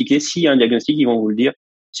diagnostiquer. S'il y a un diagnostic, ils vont vous le dire.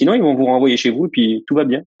 Sinon, ils vont vous renvoyer chez vous et puis tout va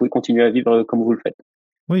bien. Vous pouvez continuer à vivre comme vous le faites.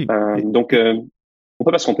 Oui. Donc, on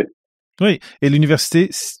peut pas se tromper. Oui, et l'université,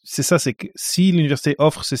 c'est ça, c'est que si l'université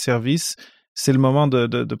offre ses services, c'est le moment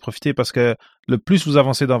de profiter parce que le plus vous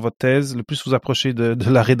avancez dans votre thèse, le plus vous approchez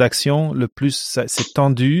de la rédaction, le plus c'est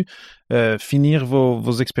tendu. Finir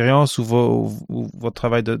vos expériences ou votre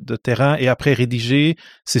travail de terrain et après rédiger,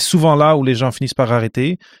 c'est souvent là où les gens finissent par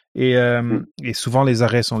arrêter et souvent les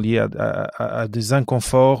arrêts sont liés à des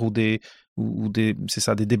inconforts ou des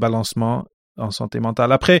débalancements en santé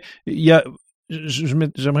mentale. Après, il y a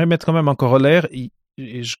j'aimerais mettre quand même en corollaire, et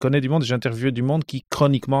je connais du monde, j'ai interviewé du monde qui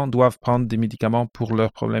chroniquement doivent prendre des médicaments pour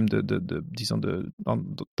leurs problèmes disons,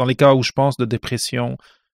 dans les cas où je pense de dépression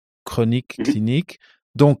chronique, clinique.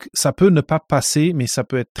 Donc, ça peut ne pas passer, mais ça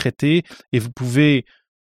peut être traité et vous pouvez,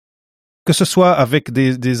 que ce soit avec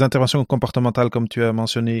des interventions comportementales comme tu as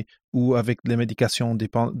mentionné ou avec les médications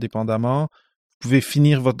dépendamment, vous pouvez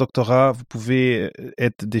finir votre doctorat, vous pouvez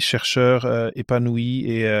être des chercheurs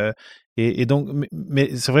épanouis et donc,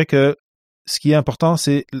 mais c'est vrai que ce qui est important,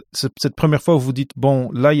 c'est cette première fois où vous dites,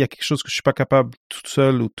 bon, là, il y a quelque chose que je suis pas capable toute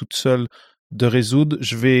seule ou toute seule de résoudre,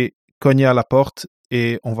 je vais cogner à la porte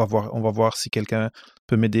et on va voir si quelqu'un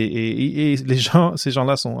peut m'aider. Et ces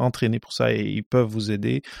gens-là sont entraînés pour ça et ils peuvent vous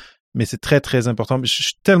aider. Mais c'est très, très important. Je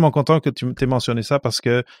suis tellement content que tu t'aies mentionné ça parce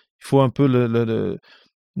que il faut un peu le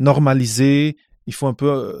normaliser. Il faut un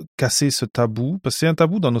peu casser ce tabou, parce que c'est un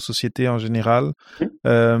tabou dans nos sociétés en général.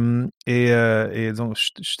 Et donc, je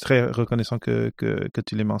suis très reconnaissant que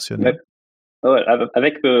tu l'aies mentionné. Ouais,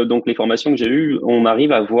 avec donc les formations que j'ai eues, on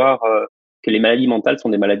arrive à voir que les maladies mentales sont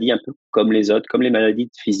des maladies un peu comme les autres, comme les maladies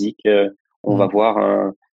physiques. On va voir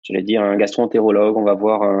un gastro-entérologue, on va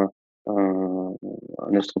voir un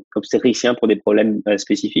obstétricien pour des problèmes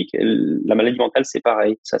spécifiques. La maladie mentale, c'est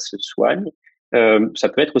pareil, ça se soigne. Ça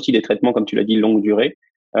peut être aussi des traitements, comme tu l'as dit, longue durée,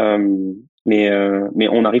 mais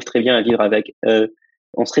on arrive très bien à vivre avec.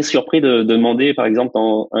 On serait surpris de demander, par exemple,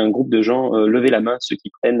 dans un groupe de gens, lever la main ceux qui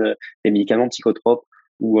prennent des médicaments psychotropes,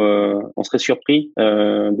 ou on serait surpris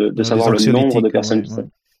de savoir le nombre de personnes qui.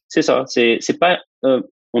 C'est ça. C'est pas.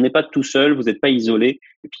 On n'est pas tout seul. Vous n'êtes pas isolé.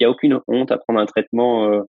 Et puis il y a aucune honte à prendre un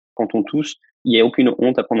traitement quand on tousse. Il y a aucune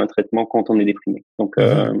honte à prendre un traitement quand on est déprimé. Donc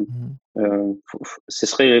je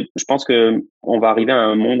pense que on va arriver à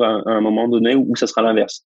un monde à un moment donné où ça sera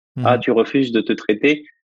l'inverse. Ah, tu refuses de te traiter,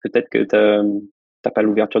 peut-être que t'as pas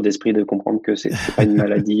l'ouverture d'esprit de comprendre que c'est pas une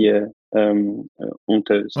maladie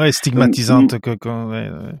honteuse. Ouais, stigmatisante. Avec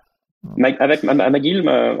McGill,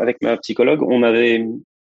 avec ma psychologue, on avait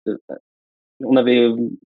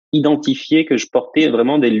identifié que je portais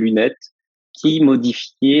vraiment des lunettes qui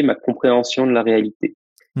modifiaient ma compréhension de la réalité.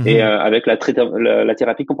 Et avec la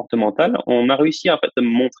thérapie comportementale, on a réussi en fait à me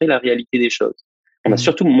montrer la réalité des choses. On a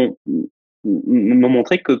surtout me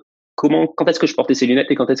montré que quand est-ce que je portais ces lunettes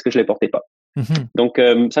et quand est-ce que je les portais pas. Donc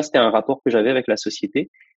ça, c'était un rapport que j'avais avec la société.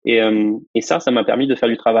 Et ça m'a permis de faire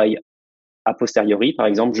du travail a posteriori. Par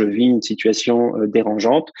exemple, je vis une situation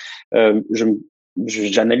dérangeante,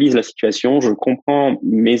 j'analyse la situation, je comprends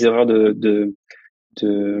mes erreurs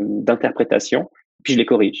d'interprétation, puis je les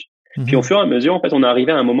corrige. Puis au fur et à mesure, en fait, on est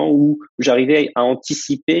arrivé à un moment où j'arrivais à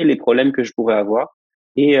anticiper les problèmes que je pourrais avoir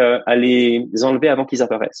et à les enlever avant qu'ils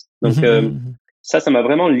apparaissent. Donc ça m'a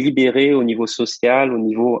vraiment libéré au niveau social, au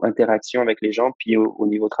niveau interaction avec les gens, puis au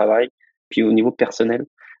niveau travail, puis au niveau personnel.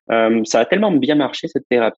 Ça a tellement bien marché cette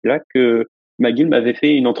thérapie-là que McGill m'avait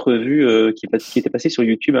fait une entrevue qui était passée sur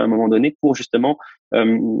YouTube à un moment donné pour justement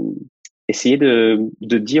essayer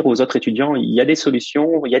de dire aux autres étudiants, il y a des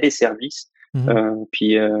solutions, il y a des services.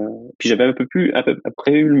 Puis j'avais un peu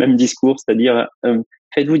après eu le même discours, c'est-à-dire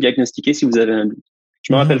faites-vous diagnostiquer si vous avez un doute.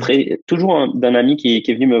 Je me rappellerai toujours d'un ami qui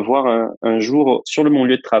est venu me voir un jour sur mon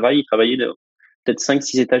lieu de travail. Il travaillait peut-être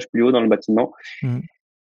 5-6 étages plus haut dans le bâtiment.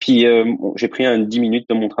 Puis j'ai pris 10 minutes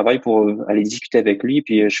de mon travail pour aller discuter avec lui.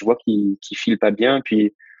 Puis je vois qu'il file pas bien.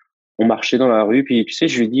 Puis on marchait dans la rue. Puis tu sais,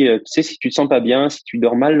 je lui dis, tu sais, si tu te sens pas bien, si tu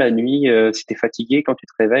dors mal la nuit, si t'es fatigué quand tu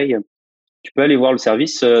te réveilles, tu peux aller voir le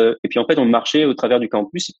service. Et puis en fait, on marchait au travers du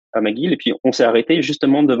campus à McGill. Et puis on s'est arrêté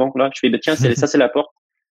justement devant. Là, je fais, tiens, ça c'est la porte.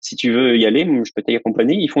 Si tu veux y aller, je peux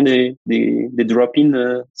t'accompagner. Ils font des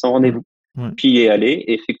drop-in sans rendez-vous. Puis il est allé.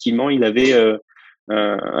 Et effectivement, il avait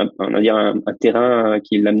on va dire un terrain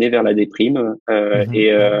qui l'amenait vers la déprime.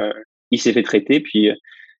 Et il s'est fait traiter. Puis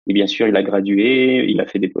et bien sûr, il a gradué. Il a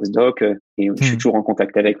fait des post-docs. Et je suis toujours en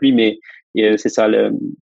contact avec lui. Mais c'est ça.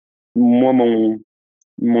 Moi,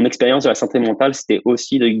 mon expérience de la santé mentale, c'était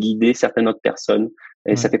aussi de guider certaines autres personnes.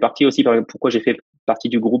 Et ça fait partie aussi, pourquoi j'ai fait partie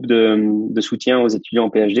du groupe de soutien aux étudiants en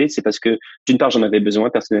PhD, c'est parce que d'une part, j'en avais besoin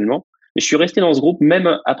personnellement, mais je suis resté dans ce groupe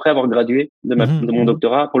même après avoir gradué de mon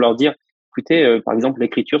doctorat pour leur dire, écoutez, par exemple,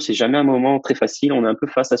 l'écriture, c'est jamais un moment très facile, on est un peu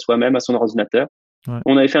face à soi-même, à son ordinateur.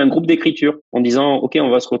 On avait fait un groupe d'écriture en disant, OK, on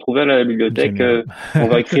va se retrouver à la bibliothèque, on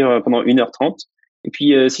va écrire pendant 1h30. Et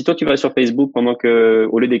puis, si toi, tu vas sur Facebook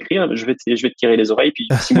au lieu d'écrire, je vais te tirer les oreilles. Puis,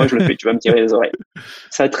 si moi, je le fais, tu vas me tirer les oreilles.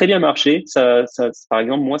 Ça a très bien marché. Par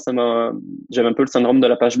exemple, moi, j'avais un peu le syndrome de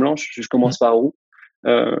la page blanche. Je commence par où?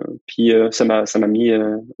 Puis, ça m'a mis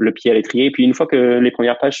le pied à l'étrier. Et puis, une fois que les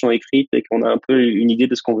premières pages sont écrites et qu'on a un peu une idée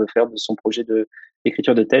de ce qu'on veut faire de son projet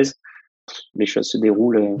d'écriture de thèse, les choses se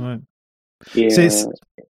déroulent. Et,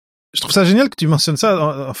 je trouve ça génial que tu mentionnes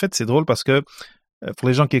ça. En fait, c'est drôle parce que pour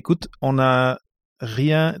les gens qui écoutent, on a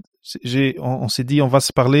rien. On s'est dit on va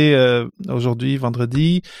se parler aujourd'hui,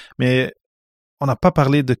 vendredi, mais on n'a pas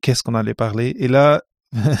parlé de qu'est-ce qu'on allait parler. Et là,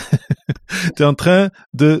 tu es en train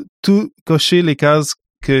de tout cocher les cases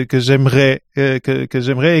que j'aimerais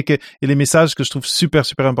et les messages que je trouve super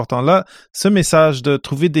importants. Là, ce message de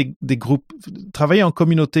trouver des groupes, travailler en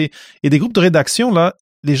communauté et des groupes de rédaction là.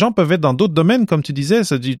 Les gens peuvent être dans d'autres domaines, comme tu disais.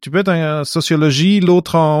 Tu peux être en sociologie,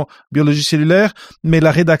 l'autre en biologie cellulaire, mais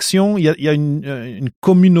la rédaction, il y a une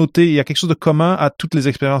communauté, il y a quelque chose de commun à toutes les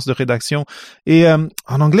expériences de rédaction. Et en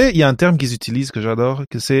anglais, il y a un terme qu'ils utilisent que j'adore,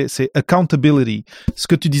 que c'est accountability. Ce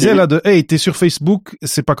que tu disais là de hey, t'es sur Facebook,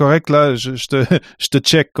 c'est pas correct là, je te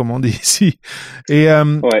check comme on dit ici. Et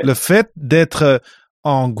le fait d'être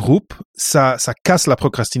en groupe, ça casse la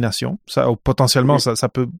procrastination. Potentiellement, ça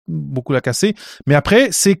peut beaucoup la casser. Mais après,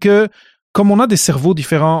 c'est que comme on a des cerveaux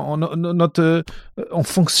différents, on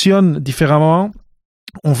fonctionne différemment.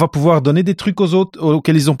 On va pouvoir donner des trucs aux autres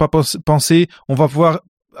auxquels ils n'ont pas pensé. On va pouvoir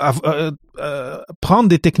prendre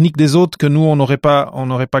des techniques des autres que nous on n'aurait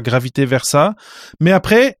pas gravité vers ça. Mais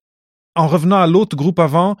après, en revenant à l'autre groupe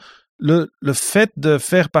avant, le fait de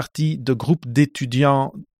faire partie de groupes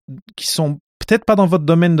d'étudiants qui sont peut-être pas dans votre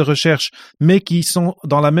domaine de recherche, mais qui sont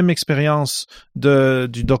dans la même expérience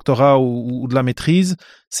du doctorat ou de la maîtrise,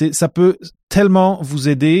 ça peut tellement vous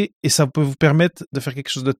aider et ça peut vous permettre de faire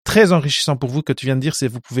quelque chose de très enrichissant pour vous que tu viens de dire, c'est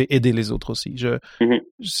vous pouvez aider les autres aussi. Je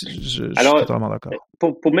suis totalement d'accord.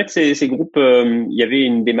 Pour mettre ces groupes, il y avait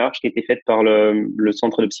une démarche qui était faite par le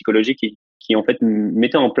centre de psychologie qui en fait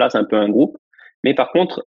mettait en place un peu un groupe, mais par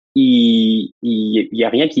contre, il y a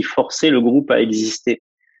rien qui forçait le groupe à exister.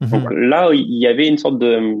 Donc là, il y avait une sorte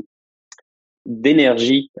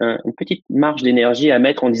d'énergie, une petite marge d'énergie à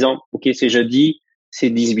mettre en disant, OK, c'est jeudi, c'est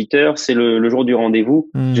 18h, c'est le jour du rendez-vous,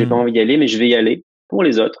 j'ai pas envie d'y aller, mais je vais y aller pour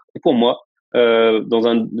les autres et pour moi.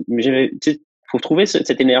 Faut trouver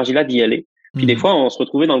cette énergie-là d'y aller. Puis des fois, on se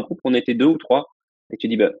retrouvait dans le groupe, on était 2 ou 3, et tu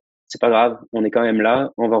dis, bah, c'est pas grave, on est quand même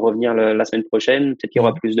là, on va revenir la semaine prochaine, peut-être qu'il y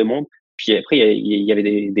aura plus de monde. Puis après, il y avait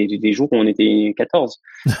des jours où on était 14.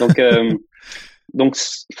 Donc,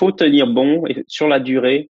 il faut tenir bon sur la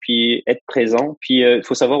durée, puis être présent. Puis, il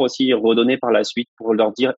faut savoir aussi redonner par la suite pour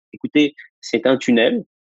leur dire, écoutez, c'est un tunnel,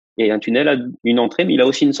 et un tunnel a une entrée, mais il a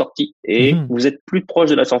aussi une sortie. Et Mhm. vous êtes plus proche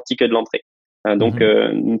de la sortie que de l'entrée. Donc,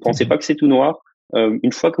 Mhm. ne pensez pas que c'est tout noir.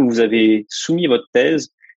 Une fois que vous avez soumis votre thèse,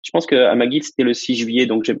 je pense qu'à McGill, c'était le 6 juillet.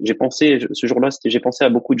 Donc, j'ai pensé, ce jour-là, j'ai pensé à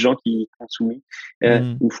beaucoup de gens qui ont soumis.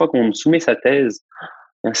 Mhm. Une fois qu'on soumet sa thèse,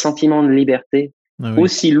 un sentiment de liberté Ah oui.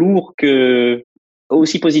 aussi lourd que,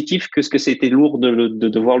 aussi positif que ce que c'était lourd de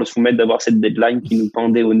devoir le soumettre, d'avoir cette deadline qui nous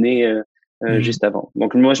pendait au nez Mhm. juste avant.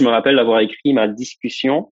 Donc, moi, je me rappelle d'avoir écrit ma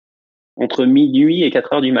discussion entre minuit et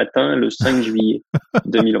 4 heures du matin le 5 juillet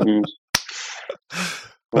 2011.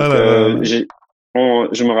 Ah Donc, là là là.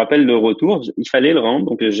 je me rappelle le retour, il fallait le rendre,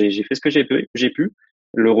 donc j'ai fait ce que j'ai pu.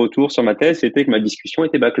 Le retour sur ma thèse, c'était que ma discussion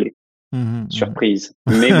était bâclée. Mhm. Mhm. Surprise.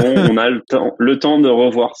 Mais bon, on a le temps de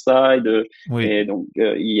revoir ça Oui. et donc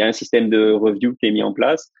il y a un système de review qui est mis en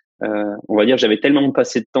place. On va dire, j'avais tellement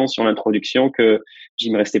passé de temps sur l'introduction que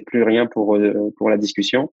j'y me restait plus rien pour la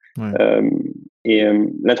discussion. Oui. Euh,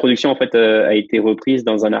 L'introduction en fait a été reprise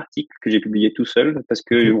dans un article que j'ai publié tout seul parce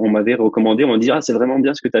que OK. on m'avait recommandé, on m'a dit ah c'est vraiment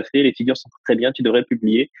bien ce que tu as fait, les figures sont très bien, tu devrais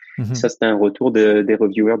publier. Mhm. Ça c'était un retour des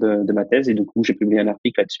reviewers de ma thèse et du coup j'ai publié un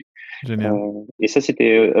article là-dessus. Génial. Et ça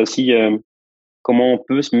c'était aussi comment on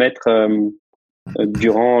peut se mettre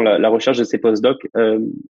durant la recherche de ces postdocs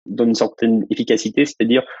dans une certaine efficacité,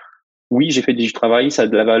 c'est-à-dire oui, j'ai fait du travail, ça a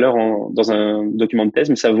de la valeur dans un document de thèse,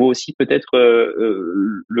 mais ça vaut aussi peut-être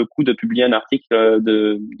le coup de publier un article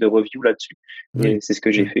de review là-dessus. Oui. Et c'est ce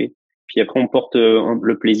que j'ai Oui. fait. Puis après, on porte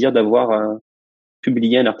le plaisir d'avoir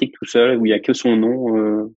publié un article tout seul où il y a que son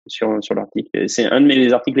nom sur l'article. Et c'est un de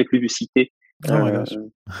mes articles les plus cités Oh my euh, gosh.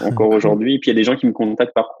 encore Cool. aujourd'hui. Et puis il y a des gens qui me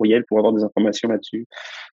contactent par courriel pour avoir des informations là-dessus.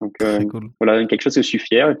 Donc Très cool. voilà, quelque chose que je suis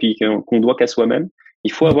fier et puis qu'on doit qu'à soi-même.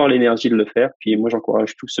 Il faut avoir l'énergie de le faire. Puis moi,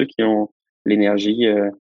 j'encourage tous ceux qui ont l'énergie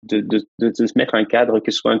de se mettre un cadre,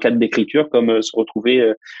 que ce soit un cadre d'écriture, comme se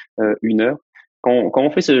retrouver une heure. Quand on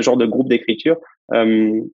fait ce genre de groupe d'écriture,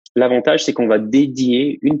 euh, l'avantage, c'est qu'on va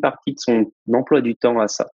dédier une partie de son emploi du temps à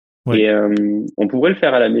ça. Oui. Et on pourrait le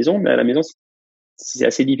faire à la maison, mais à la maison, c'est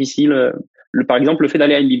assez difficile. Par exemple, le fait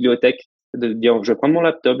d'aller à une bibliothèque, de dire, je vais prendre mon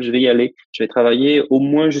laptop, je vais y aller, je vais travailler au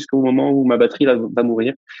moins jusqu'au moment où ma batterie va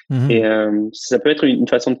mourir. Et Mhm. ça peut être une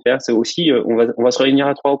façon de faire. C'est aussi, on va se réunir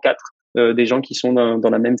à trois ou quatre des gens qui sont dans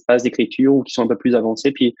la même phase d'écriture ou qui sont un peu plus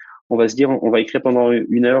avancés. Puis on va se dire, on va écrire pendant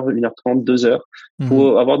 1 heure 30, 2 heures. Mhm.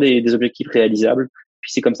 Faut avoir des objectifs réalisables.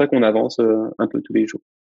 Puis c'est comme ça qu'on avance un peu tous les jours.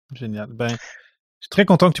 Génial. Ben, je suis très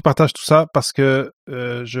content que tu partages tout ça parce que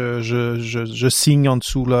je signe en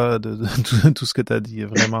dessous là de tout ce que tu as dit,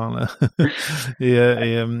 vraiment là.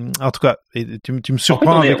 En tout cas, tu me En fait,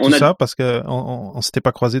 surprends avec tout on a ça parce que on s'était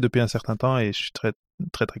pas croisés depuis un certain temps et je suis très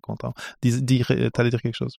très très content. T'allais dire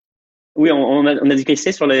quelque chose? Oui, on a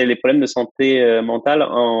décrissé sur les problèmes de santé mentale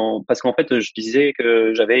parce qu'en fait, je disais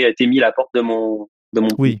que j'avais été mis à la porte de mon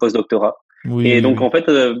Oui, postdoctorat. oui, Et oui, donc, oui. en fait,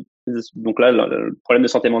 donc là, le problème de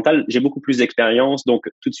santé mentale, j'ai beaucoup plus d'expérience. Donc,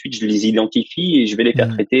 tout de suite, je les identifie et je vais les faire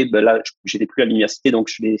Mhm. traiter. Ben là, j'étais plus à l'université, donc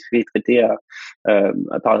je les fais traiter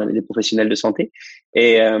par des professionnels de santé.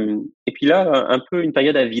 Et puis là, un peu une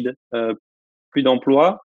période à vide. Plus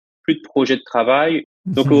d'emploi, plus de projet de travail.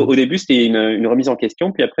 Donc Mhm. au début, c'était une remise en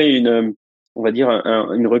question, puis après on va dire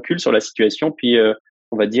une recul sur la situation, puis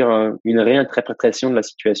on va dire une réinterprétation de la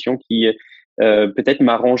situation qui peut-être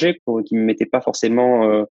m'arrangeait, qui me mettait pas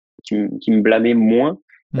forcément, qui me blâmait moins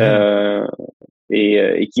Mhm. euh,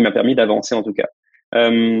 et qui m'a permis d'avancer en tout cas.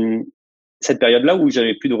 Euh, Cette période-là où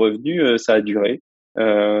j'avais plus de revenus, ça a duré.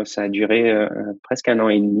 Ça a duré presque 1 an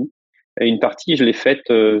et demi. Et une partie, je l'ai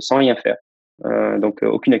faite sans rien faire, donc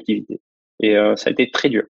aucune activité. Et ça a été très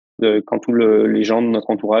dur. Quand les gens de notre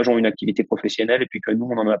entourage ont une activité professionnelle et puis que nous,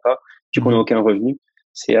 on n'en a pas, puis qu'on n'a Mhm. aucun revenu,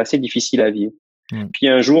 c'est assez difficile à vivre. Oui. Puis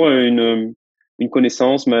un jour, une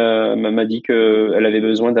connaissance m'a dit qu'elle avait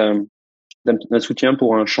besoin d'un soutien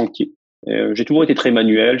pour un chantier. J'ai toujours été très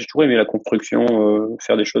manuel, j'ai toujours aimé la construction,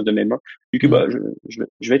 faire des choses de mes mains. Du coup, Mhm. bah,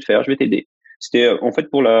 je vais te faire, je vais t'aider. C'était en fait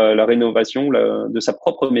pour la rénovation de sa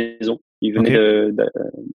propre maison qu'il venait OK.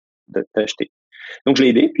 d'acheter. Donc je l'ai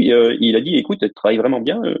aidé, puis il a dit, écoute, tu travailles vraiment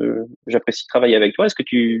bien, j'apprécie de travailler avec toi, est-ce que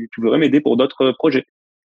tu voudrais m'aider pour d'autres projets?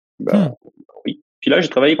 Bah Hmm. oui. Puis là, j'ai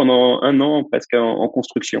travaillé pendant 1 an presque en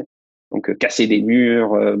construction. Donc casser des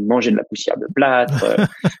murs, manger de la poussière de plâtre,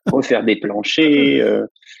 refaire des planchers.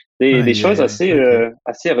 Des Aïe, choses aïe, aïe. OK.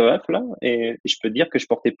 assez rough là, et je peux te dire que je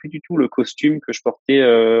portais plus du tout le costume que je portais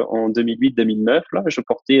en 2008-2009 là. Je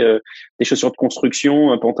portais des chaussures de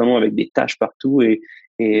construction, un pantalon avec des taches partout et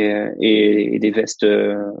des vestes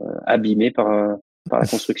abîmées par la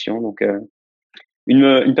construction. Donc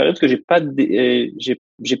une période que j'ai pas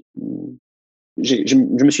je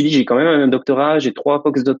me suis dit j'ai quand même un doctorat, j'ai 3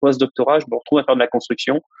 post-doctorats, je me retrouve à faire de la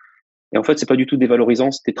construction. Et en fait, c'est pas du tout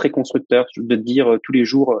dévalorisant, c'était très constructeur de te dire tous les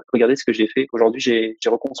jours, regardez ce que j'ai fait. Aujourd'hui, j'ai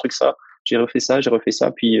reconstruit ça, j'ai refait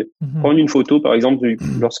ça. Puis Mhm. prendre une photo, par exemple,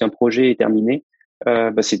 lorsqu'un projet est terminé,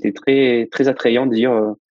 bah, c'était très très attrayant de dire,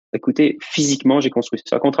 écoutez, physiquement, j'ai construit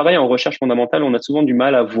ça. Quand on travaille en recherche fondamentale, on a souvent du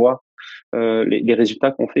mal à voir les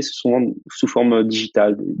résultats qu'on fait, c'est souvent sous forme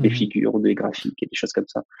digitale, des Mhm. figures, des graphiques et des choses comme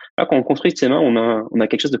ça. Là, quand on construit de ses mains, on a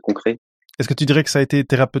quelque chose de concret. Est-ce que tu dirais que ça a été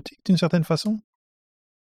thérapeutique d'une certaine façon?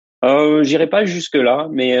 J'irai pas jusque là,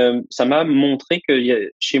 mais ça m'a montré que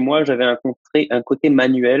chez moi j'avais un côté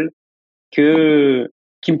manuel que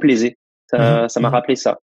qui me plaisait. Mhm. Ça m'a Mhm. rappelé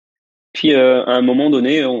ça. Puis à un moment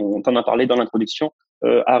donné, on t'en a parlé dans l'introduction,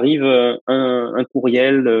 arrive un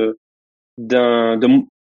courriel d'un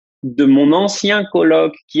de mon ancien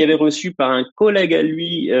coloc qui avait reçu par un collègue à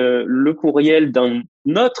lui le courriel d'un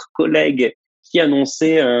autre collègue qui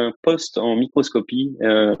annonçait un poste en microscopie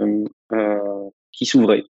qui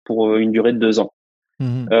s'ouvrait pour une durée de 2 ans.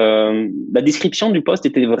 Mhm. La description du poste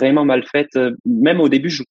était vraiment mal faite. Même au début,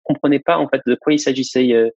 je comprenais pas en fait de quoi il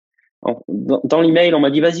s'agissait. Dans l'email, on m'a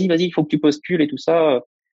dit vas-y, il faut que tu postules et tout ça.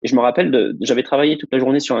 Et je me rappelle, j'avais travaillé toute la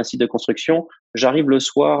journée sur un site de construction. J'arrive le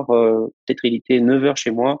soir, peut-être il était 9 heures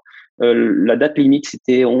chez moi. La date limite,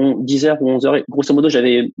 c'était 10 heures ou 11 heures. Et grosso modo,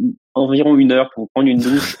 j'avais environ 1 heure pour prendre une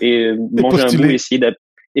douche et Et manger un bout, postuler. essayer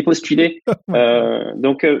et postuler. Oh my God.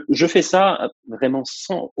 Donc, je fais ça vraiment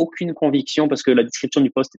sans aucune conviction parce que la description du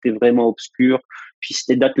poste était vraiment obscure. Puis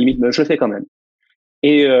c'était date limite, mais je le fais quand même.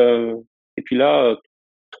 Et, euh, et puis là,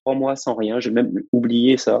 3 mois sans rien, j'ai même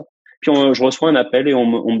oublié ça. Puis je reçois un appel et on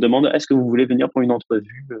me demande est-ce que vous voulez venir pour une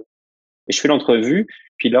entrevue? Et je fais l'entrevue.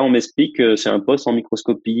 Puis là, on m'explique que c'est un poste en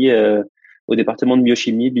microscopie au département de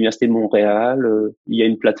biochimie de l'Université de Montréal. Il y a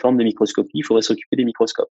une plateforme de microscopie, il faudrait s'occuper des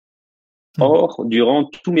microscopes. Mhm. Or, durant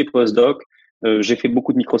tous mes postdocs, j'ai fait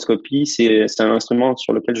beaucoup de microscopie. C'est un instrument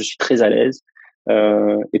sur lequel je suis très à l'aise.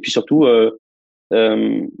 Et puis surtout,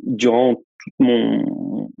 durant toute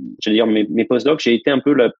je veux dire mes postdocs, j'ai été un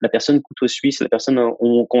peu la personne couteau suisse, la personne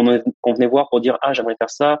qu'on venait voir pour dire ah j'aimerais faire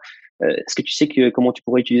ça. Est-ce que tu sais comment tu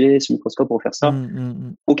pourrais utiliser ce microscope pour faire ça? Mhm.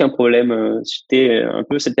 Mhm. Aucun problème. J'étais un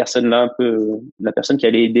peu cette personne-là, un peu la personne qui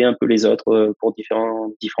allait aider un peu les autres pour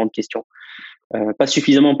différentes questions. Pas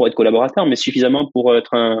suffisamment pour être collaborateur, mais suffisamment pour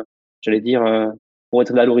être j'allais dire, pour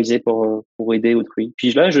être valorisé pour aider autrui.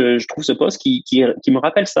 Puis là, je trouve ce poste qui me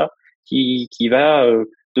rappelle ça, qui va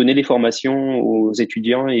donner des formations aux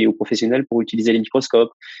étudiants et aux professionnels pour utiliser les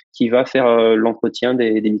microscopes, qui va faire l'entretien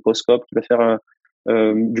des microscopes, qui va faire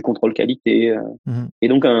du contrôle qualité. Mhm. Et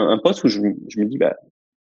donc un poste où je me dis, bah,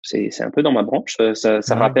 c'est un peu dans ma branche. Ça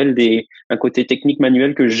Ouais. rappelle un côté technique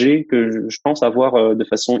manuel que je pense avoir de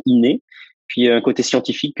façon innée. Puis un côté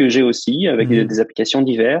scientifique que j'ai aussi, avec Mhm. des applications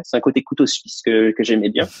diverses. Un côté couteau suisse que j'aimais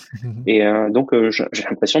bien. Mhm. Et donc, j'ai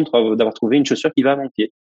l'impression d'avoir trouvé une chaussure qui va à mon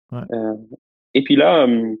pied. Ouais. Euh, et puis là,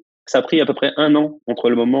 ça a pris à peu près 1 an entre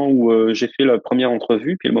le moment où j'ai fait la première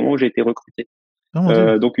entrevue puis le moment où j'ai été recruté. Oh mon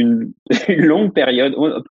Dieu. Donc une longue période,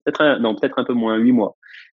 non, peut-être un peu moins, 8 mois.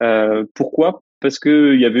 Pourquoi? Parce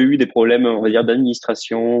que il y avait eu des problèmes, on va dire,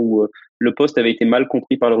 d'administration où le poste avait été mal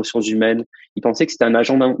compris par les ressources humaines. Ils pensaient que c'était un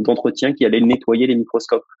agent d'entretien qui allait nettoyer les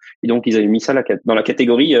microscopes. Et donc ils avaient mis ça dans la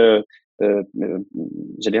catégorie, euh, euh,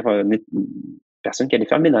 j'allais dire, personne qui allait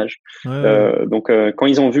faire le ménage. Ouais, ouais. Donc quand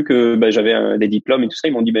ils ont vu que bah, j'avais des diplômes et tout ça,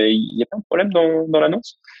 ils m'ont dit, bah, il n'y a pas de problème dans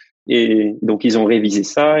l'annonce. Et donc ils ont révisé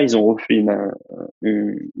ça, ils ont refait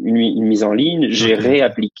une mise en ligne, j'ai OK, OK.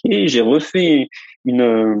 réappliqué, j'ai refait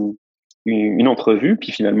une entrevue,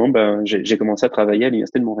 puis finalement, ben, j'ai commencé à travailler à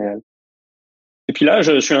l'Université de Montréal. Et puis là,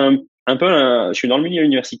 je suis je suis dans le milieu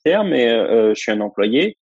universitaire, mais je suis un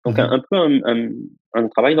employé, donc Mhm. un peu un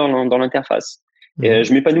travail dans l'interface. Et Mhm.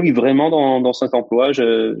 je m'épanouis vraiment dans cet emploi.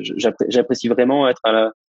 J'apprécie vraiment être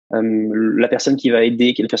la personne qui va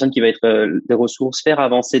aider, la personne qui va être des ressources, faire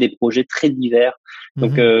avancer des projets très divers.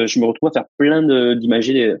 Donc, Mhm. je me retrouve à faire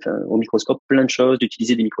d'imager enfin, au microscope, plein de choses,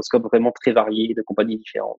 d'utiliser des microscopes vraiment très variés, de compagnies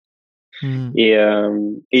différentes. Mhm.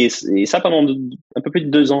 Et ça pendant un peu plus de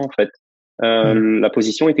 2 ans, en fait. Mhm. La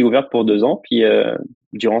position était ouverte pour 2 ans, puis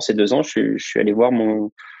durant ces 2 ans, je suis allé voir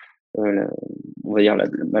on va dire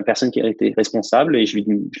ma personne qui était responsable et je lui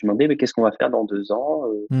demandais mais qu'est-ce qu'on va faire dans 2 ans,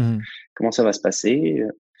 Mhm. comment ça va se passer.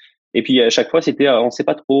 Et puis à chaque fois, c'était, on sait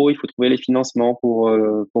pas trop, il faut trouver les financements pour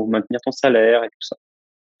maintenir ton salaire et tout ça.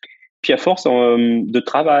 Puis à force de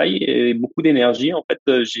travail et beaucoup d'énergie, en fait,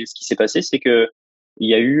 ce qui s'est passé, c'est que il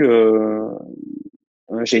y a eu,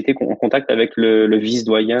 j'ai été en contact avec le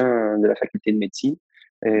vice-doyen de la faculté de médecine,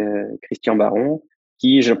 Christian Baron,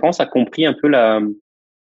 qui, je pense, a compris un peu la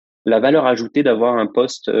valeur ajoutée d'avoir un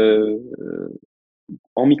poste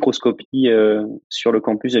en microscopie sur le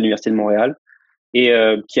campus de l'Université de Montréal et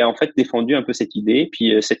qui a en fait défendu un peu cette idée.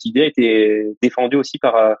 Puis cette idée a été défendue aussi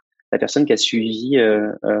par la personne qui a suivi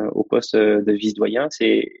au poste de vice-doyen,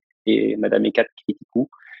 et Madame Ekat Kritikou,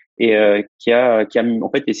 et qui a en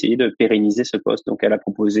fait essayé de pérenniser ce poste. Donc elle a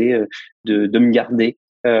proposé de me garder.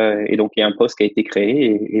 Et donc il y a un poste qui a été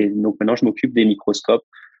créé et donc maintenant je m'occupe des microscopes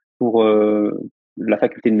pour la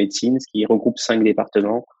faculté de médecine, ce qui regroupe 5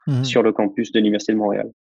 départements sur le campus de l'Université de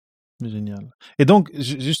Montréal. Génial. Et donc,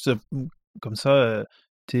 juste comme ça,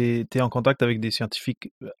 tu es en contact avec des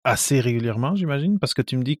scientifiques assez régulièrement, j'imagine, parce que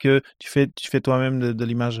tu me dis que tu fais toi-même de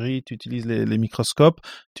l'imagerie, tu utilises les microscopes,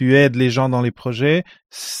 tu aides les gens dans les projets.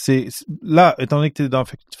 Là, étant donné que tu es dans la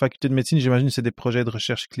faculté de médecine, j'imagine que c'est des projets de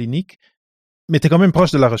recherche clinique, mais tu es quand même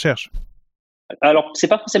proche de la recherche. Alors, c'est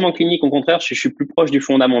pas forcément clinique, au contraire, je suis plus proche du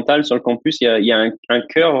fondamental sur le campus. Il y a un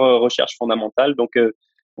cœur recherche fondamentale, donc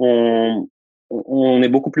on est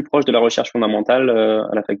beaucoup plus proche de la recherche fondamentale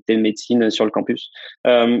à la faculté de médecine sur le campus.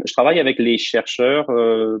 Je travaille avec les chercheurs,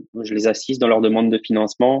 je les assiste dans leur demande de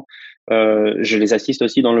financement, je les assiste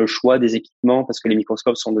aussi dans le choix des équipements parce que les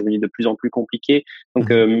microscopes sont devenus de plus en plus compliqués. Donc,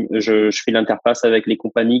 je fais l'interface avec les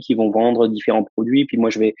compagnies qui vont vendre différents produits, puis moi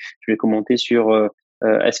je vais commenter sur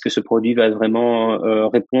est-ce que ce produit va vraiment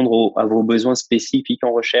répondre à vos besoins spécifiques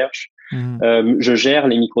en recherche. Je gère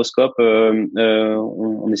les microscopes.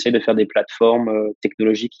 On essaie de faire des plateformes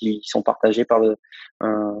technologiques qui sont partagées par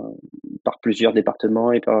plusieurs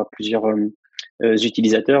départements et par plusieurs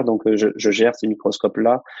utilisateurs. Donc, je gère ces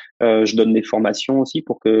microscopes-là. Je donne des formations aussi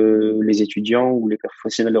pour que les étudiants ou les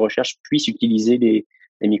professionnels de recherche puissent utiliser les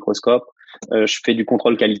microscopes. Je fais du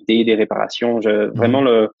contrôle qualité, des réparations. Vraiment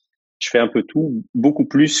je fais un peu tout, beaucoup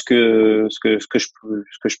plus que ce que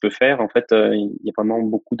je peux faire. En fait, il y a vraiment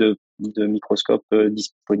beaucoup de microscopes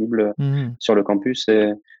disponibles sur le campus.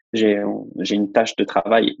 J'ai une tâche de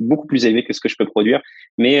travail beaucoup plus élevée que ce que je peux produire,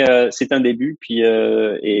 mais c'est un début.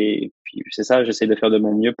 Et puis c'est ça, j'essaie de faire de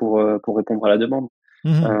mon mieux pour répondre à la demande.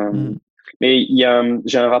 Mais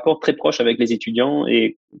j'ai un rapport très proche avec les étudiants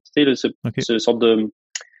et tu sais ce sorte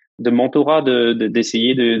de mentorat,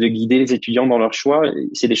 d'essayer de guider les étudiants dans leur choix.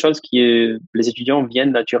 C'est des choses les étudiants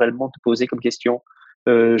viennent naturellement te poser comme question.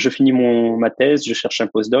 Je finis ma thèse, je cherche un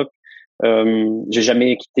postdoc. J'ai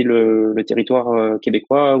jamais quitté le territoire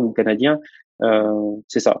québécois ou canadien.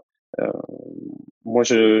 C'est ça. Moi,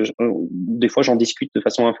 des fois, j'en discute de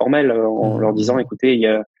façon informelle en leur disant, écoutez, il y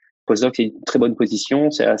a postdoc, c'est une très bonne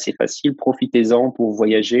position, c'est assez facile, profitez-en pour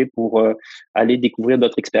voyager, pour aller découvrir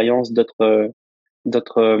d'autres expériences, d'autres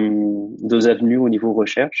avenues au niveau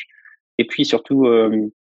recherche. Et puis surtout,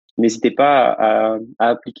 n'hésitez pas à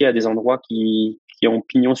appliquer à des endroits qui ont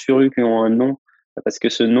pignon sur rue, qui ont un nom, parce que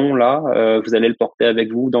ce nom-là, vous allez le porter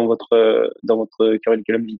avec vous dans votre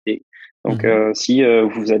curriculum vitae. Donc, si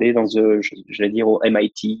vous allez je vais dire au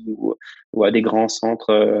MIT ou à des grands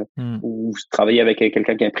centres où vous travaillez avec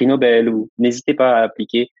quelqu'un qui a un prix Nobel, ou n'hésitez pas à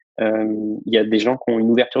appliquer. Il y a des gens qui ont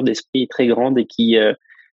une ouverture d'esprit très grande et qui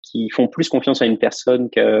font plus confiance à une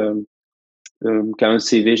personne qu'à un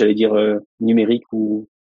CV, j'allais dire numérique ou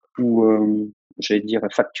j'allais dire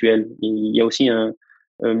factuel. Il y a aussi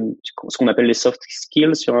ce qu'on appelle les soft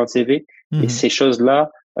skills sur un CV, et ces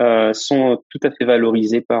choses-là sont tout à fait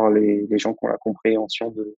valorisées par les gens qui ont la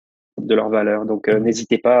compréhension de leurs valeurs. Donc,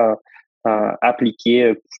 n'hésitez pas à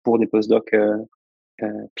appliquer pour des postdocs.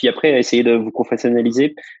 Puis après, essayer de vous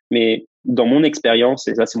professionnaliser. Mais dans mon expérience,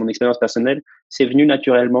 et ça c'est mon expérience personnelle, c'est venu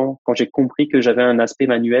naturellement quand j'ai compris que j'avais un aspect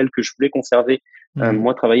manuel que je voulais conserver.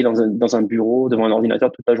 Moi, travailler dans un bureau, devant un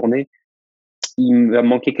ordinateur toute la journée, il m'a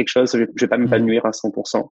manqué quelque chose, je vais pas m'épanouir à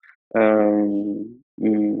 100%.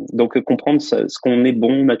 Donc, comprendre ce qu'on est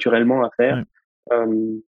bon naturellement à faire,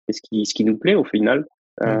 et ce qui nous plaît au final.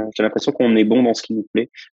 J'ai l'impression qu'on est bon dans ce qui nous plaît.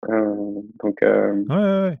 Donc,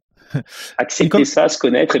 accepter ça, se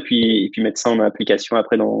connaître et puis mettre ça en application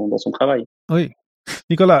après dans son travail. Oui.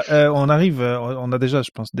 Nicolas, on a déjà,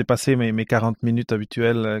 je pense, dépassé mes 40 minutes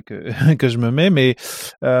habituelles que je me mets, mais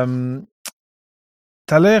t'as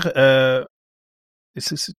l'air,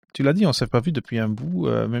 tu l'as dit, on s'est pas vu depuis un bout,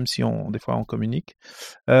 même si des fois on communique,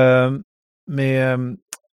 mais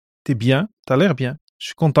t'es bien, t'as l'air bien. Je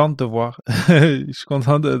suis content de te voir. Je suis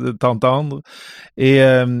content de t'entendre. Et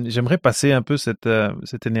j'aimerais passer un peu cette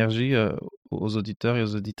énergie aux auditeurs et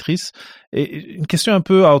aux auditrices. Et une question un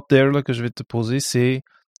peu out there là, que je vais te poser, c'est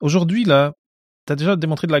aujourd'hui, là, tu as déjà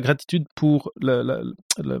démontré de la gratitude pour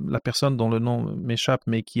la personne dont le nom m'échappe,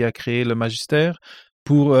 mais qui a créé le magistère.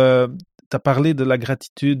 Tu as parlé de la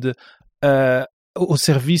gratitude euh, au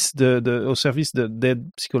service d'aide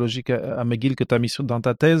psychologique à McGill que tu as mis dans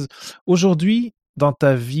ta thèse. Aujourd'hui, dans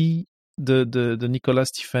ta vie de Nicolas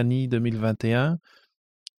Stéphanie 2021,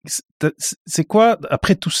 c'est quoi,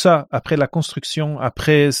 après tout ça, après la construction,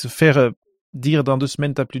 après se faire dire dans 2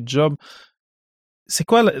 semaines t'as plus de job, c'est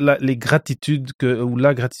quoi les gratitudes ou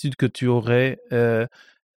la gratitude que tu aurais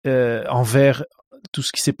envers tout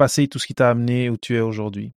ce qui s'est passé, tout ce qui t'a amené où tu es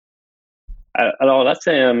aujourd'hui? Alors là,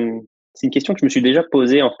 c'est une question que je me suis déjà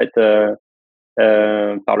posée en fait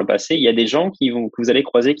par le passé. Il y a des gens que vous allez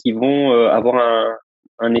croiser qui vont avoir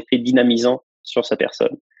un effet dynamisant sur sa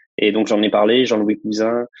personne. Et donc j'en ai parlé, Jean-Louis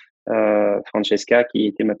Cousin, Francesca qui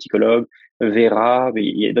était ma psychologue, Vera,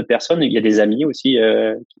 il y a d'autres personnes, il y a des amis aussi.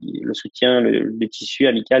 Le soutien, le tissu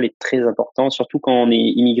amical est très important, surtout quand on est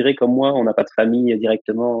immigré comme moi, on n'a pas de famille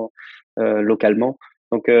directement localement.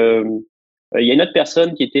 Donc il y a une autre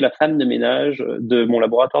personne qui était la femme de ménage de mon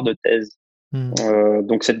laboratoire de thèse.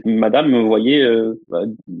 Donc cette madame me voyait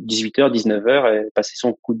 18h, 19h, elle passait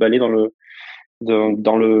son coup de balai dans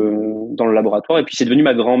le laboratoire, et puis c'est devenu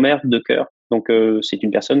ma grand-mère de cœur. Donc c'est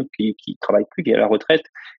une personne qui travaille plus, qui est à la retraite,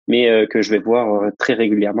 mais que je vais voir très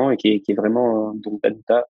régulièrement et qui est vraiment donc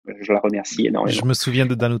Danuta, je la remercie Je énormément. me souviens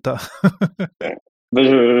de Danuta. Ben,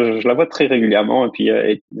 je la vois très régulièrement, et puis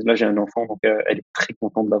là j'ai un enfant, donc elle est très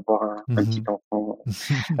contente d'avoir un petit enfant.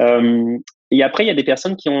 Et après, il y a des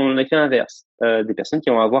personnes qui ont l'effet inverse, des personnes qui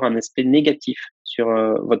vont avoir un aspect négatif sur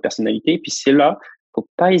votre personnalité. Et puis c'est là, faut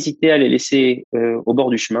pas hésiter à les laisser au bord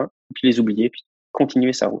du chemin, et puis les oublier, puis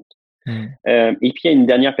continuer sa route. Et puis il y a une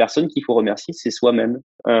dernière personne qu'il faut remercier, c'est soi-même.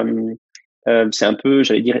 C'est un peu,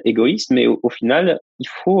 j'allais dire, égoïste, mais au final, il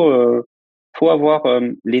faut avoir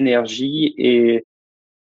l'énergie et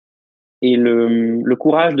le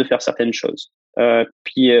courage de faire certaines choses.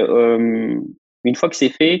 Puis une fois que c'est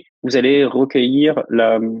fait, vous allez recueillir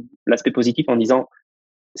l'aspect positif en disant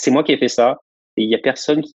c'est moi qui ai fait ça et il y a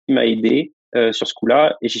personne qui m'a aidé sur ce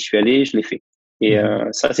coup-là et j'y suis allé, je l'ai fait. Et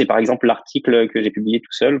ça, c'est par exemple l'article que j'ai publié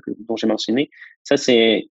tout seul, dont j'ai mentionné. Ça,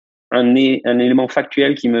 c'est un élément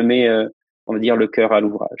factuel qui me met, on va dire, le cœur à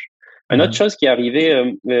l'ouvrage. Une autre chose qui est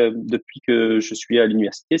arrivée depuis que je suis à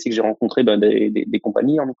l'université, c'est que j'ai rencontré des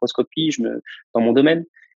compagnies en microscopie dans mon domaine.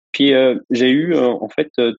 Puis j'ai eu en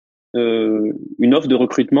fait une offre de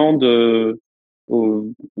recrutement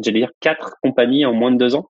j'allais dire 4 compagnies en moins de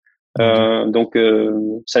 2 ans. Donc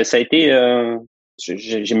ça a été,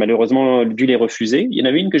 j'ai malheureusement dû les refuser. Il y en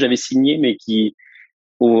avait une que j'avais signée, mais qui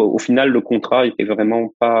au final le contrat était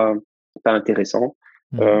vraiment pas intéressant.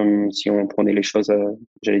 Si on prenait les choses,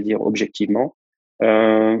 j'allais dire objectivement.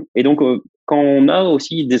 Et donc, quand on a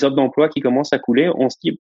aussi des offres d'emploi qui commencent à couler, on se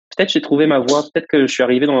dit peut-être j'ai trouvé ma voie, peut-être que je suis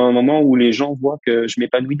arrivé dans un moment où les gens voient que je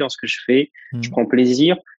m'épanouis dans ce que je fais, je prends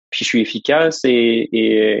plaisir, puis je suis efficace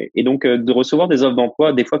et donc de recevoir des offres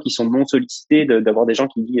d'emploi, des fois qui sont non sollicitées, d'avoir des gens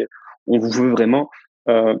qui disent on vous veut vraiment.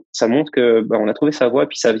 Ça montre que on a trouvé sa voie,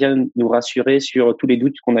 puis ça vient nous rassurer sur tous les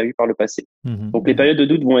doutes qu'on a eu par le passé. Donc les périodes de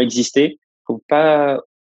doute vont exister, faut pas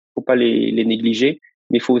les négliger,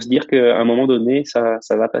 mais il faut se dire qu'à un moment donné, ça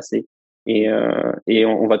va passer et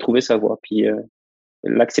on va trouver sa voie. Puis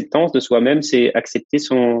l'acceptance de soi-même, c'est accepter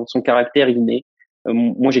son caractère inné.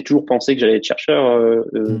 Moi, j'ai toujours pensé que j'allais être chercheur,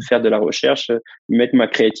 faire de la recherche, mettre ma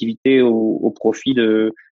créativité au profit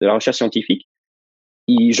de la recherche scientifique.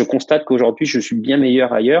 Et je constate qu'aujourd'hui, je suis bien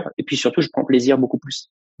meilleur ailleurs. Et puis surtout, je prends plaisir beaucoup plus.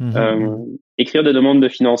 Écrire des demandes de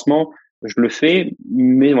financement, je le fais,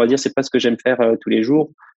 mais on va dire c'est pas ce que j'aime faire tous les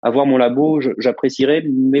jours. Avoir mon labo, j'apprécierais,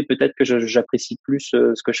 mais peut-être que j'apprécie plus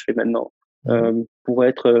ce que je fais maintenant. Pour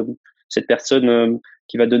être cette personne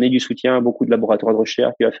qui va donner du soutien à beaucoup de laboratoires de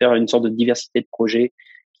recherche, qui va faire une sorte de diversité de projets,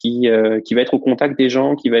 qui va être au contact des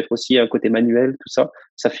gens, qui va être aussi un côté manuel, tout ça.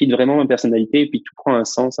 Ça fit vraiment ma personnalité et puis tout prend un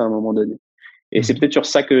sens à un moment donné. Et c'est peut-être sur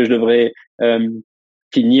ça que je devrais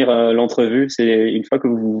finir l'entrevue. C'est une fois que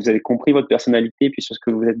vous avez compris votre personnalité, puis sur ce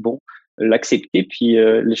que vous êtes bon, l'accepter, puis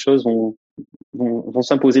les choses vont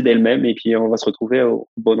s'imposer d'elles-mêmes, et puis on va se retrouver au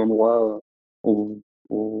bon endroit au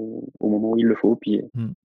moment où il le faut, puis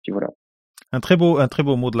voilà. Un très beau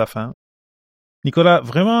mot de la fin. Nicolas,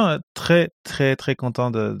 vraiment très, très, très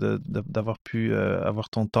content d'avoir pu avoir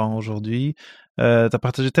ton temps aujourd'hui. Tu as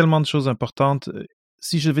partagé tellement de choses importantes.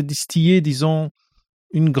 Si je vais distiller, disons,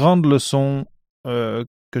 une grande leçon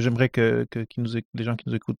que j'aimerais que les gens qui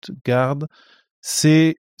nous écoutent gardent,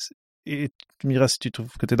 c'est, et tu me diras si tu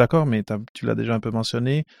trouves que tu es d'accord, mais tu l'as déjà un peu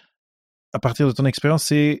mentionné, à partir de ton expérience,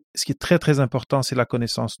 c'est ce qui est très, très important, c'est la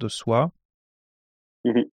connaissance de soi,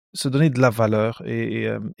 se donner de la valeur et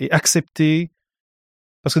accepter.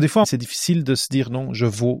 Parce que des fois, c'est difficile de se dire non, je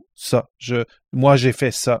vaux ça, moi j'ai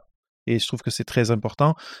fait ça. Et je trouve que c'est très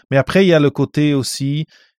important. Mais après, il y a le côté aussi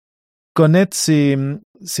connaître ses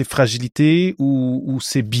fragilités ou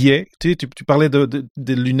ses biais. Tu parlais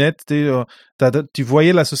des lunettes. Tu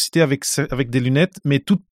voyais la société avec des lunettes, mais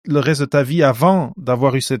tout le reste de ta vie avant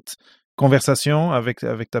d'avoir eu cette conversation avec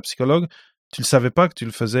ta psychologue, tu le savais pas que tu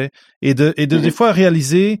le faisais. Et des fois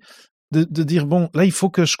réaliser, de dire bon, là il faut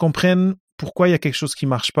que je comprenne pourquoi il y a quelque chose qui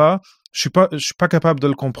marche pas. Je suis pas capable de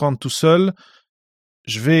le comprendre tout seul.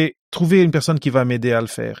 Je vais trouver une personne qui va m'aider à le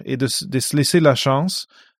faire et de se laisser la chance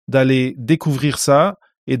d'aller découvrir ça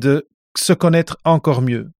et de se connaître encore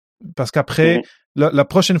mieux. Parce qu'après, la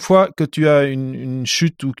prochaine fois que tu as une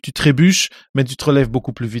chute ou que tu trébuches, mais tu te relèves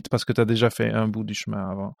beaucoup plus vite parce que tu as déjà fait un bout du chemin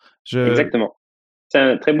avant. Exactement. C'est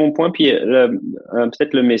un très bon point. Puis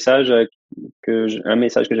peut-être un message que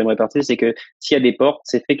j'aimerais partager, c'est que s'il y a des portes,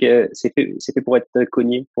 c'est fait pour être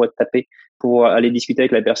cogné, pour être tapé, pour aller discuter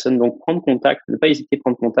avec la personne. Donc prendre contact, ne pas hésiter à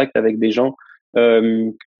prendre contact avec des gens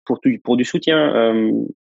pour du soutien.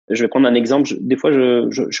 Je vais prendre un exemple. Des fois,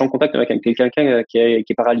 je suis en contact avec quelqu'un qui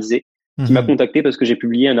est paralysé, qui m'a contacté parce que j'ai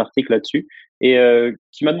publié un article là-dessus et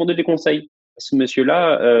qui m'a demandé des conseils. Ce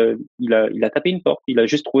monsieur-là, il a tapé une porte, il a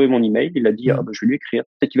juste trouvé mon email, il a dit je vais lui écrire,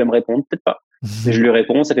 peut-être qu'il va me répondre, peut-être pas. Mais je lui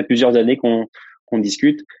réponds, ça fait plusieurs années qu'on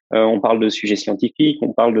discute, on parle de sujets scientifiques,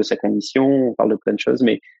 on parle de sa condition, on parle de plein de choses,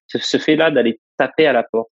 mais ce fait-là d'aller taper à la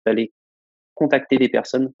porte, d'aller contacter des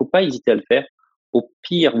personnes, faut pas hésiter à le faire. Au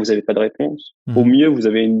pire, vous n'avez pas de réponse. Au mieux, vous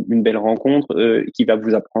avez une belle rencontre qui va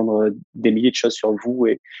vous apprendre des milliers de choses sur vous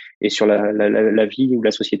et sur la vie ou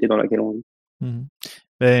la société dans laquelle on vit.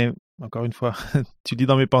 Ben, encore une fois, tu dis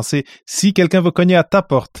dans mes pensées, si quelqu'un veut cogner à ta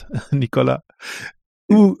porte, Nicolas,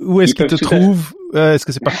 où est-ce qu'il te trouve? Est-ce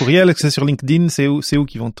que c'est par courriel? Est-ce que c'est sur LinkedIn? C'est où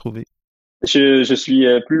qu'ils vont te trouver? Je suis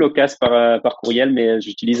plus loquace par courriel, mais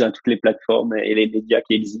j'utilise toutes les plateformes et les médias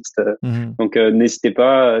qui existent. Donc, n'hésitez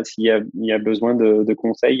pas, s'il y a besoin de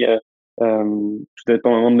conseils, tout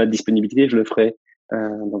dépendamment de ma disponibilité, je le ferai.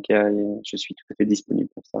 Donc, je suis tout à fait disponible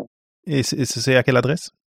pour ça. Et c'est à quelle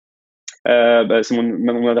adresse? C'est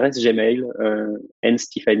mon adresse Gmail,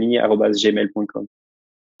 nstephanie@gmail.com.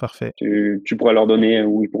 Parfait. Tu pourras leur donner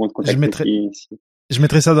où ils pourront te contacter. Je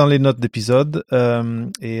mettrai ça dans les notes d'épisode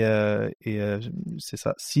et c'est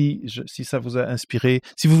ça. Si ça vous a inspiré,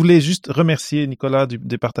 si vous voulez juste remercier Nicolas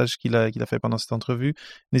des partages qu'il a fait pendant cette entrevue,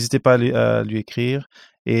 n'hésitez pas à lui écrire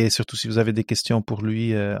et surtout si vous avez des questions pour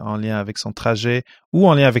lui en lien avec son trajet ou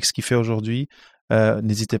en lien avec ce qu'il fait aujourd'hui,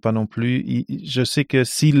 n'hésitez pas non plus. Je sais que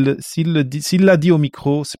s'il l'a dit au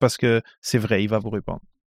micro, c'est parce que c'est vrai, il va vous répondre.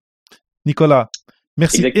 Nicolas,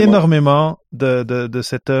 merci énormément de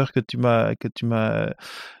cette heure que tu m'as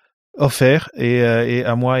offert et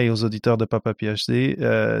à moi et aux auditeurs de Papa PhD.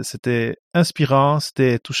 C'était inspirant,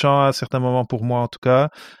 c'était touchant à certains moments pour moi en tout cas.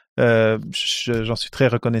 J'en suis très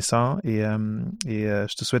reconnaissant et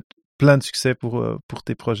je te souhaite plein de succès pour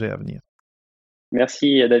tes projets à venir.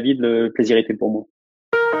 Merci David, le plaisir était pour moi.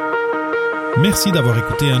 Merci d'avoir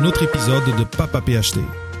écouté un autre épisode de Papa PhD.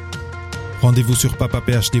 Rendez-vous sur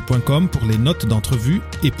papaphd.com pour les notes d'entrevue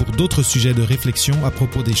et pour d'autres sujets de réflexion à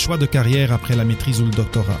propos des choix de carrière après la maîtrise ou le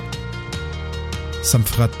doctorat. Ça me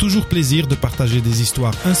fera toujours plaisir de partager des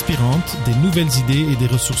histoires inspirantes, des nouvelles idées et des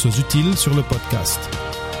ressources utiles sur le podcast.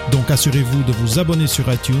 Donc assurez-vous de vous abonner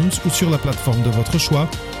sur iTunes ou sur la plateforme de votre choix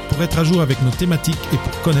pour être à jour avec nos thématiques et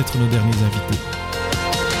pour connaître nos derniers invités.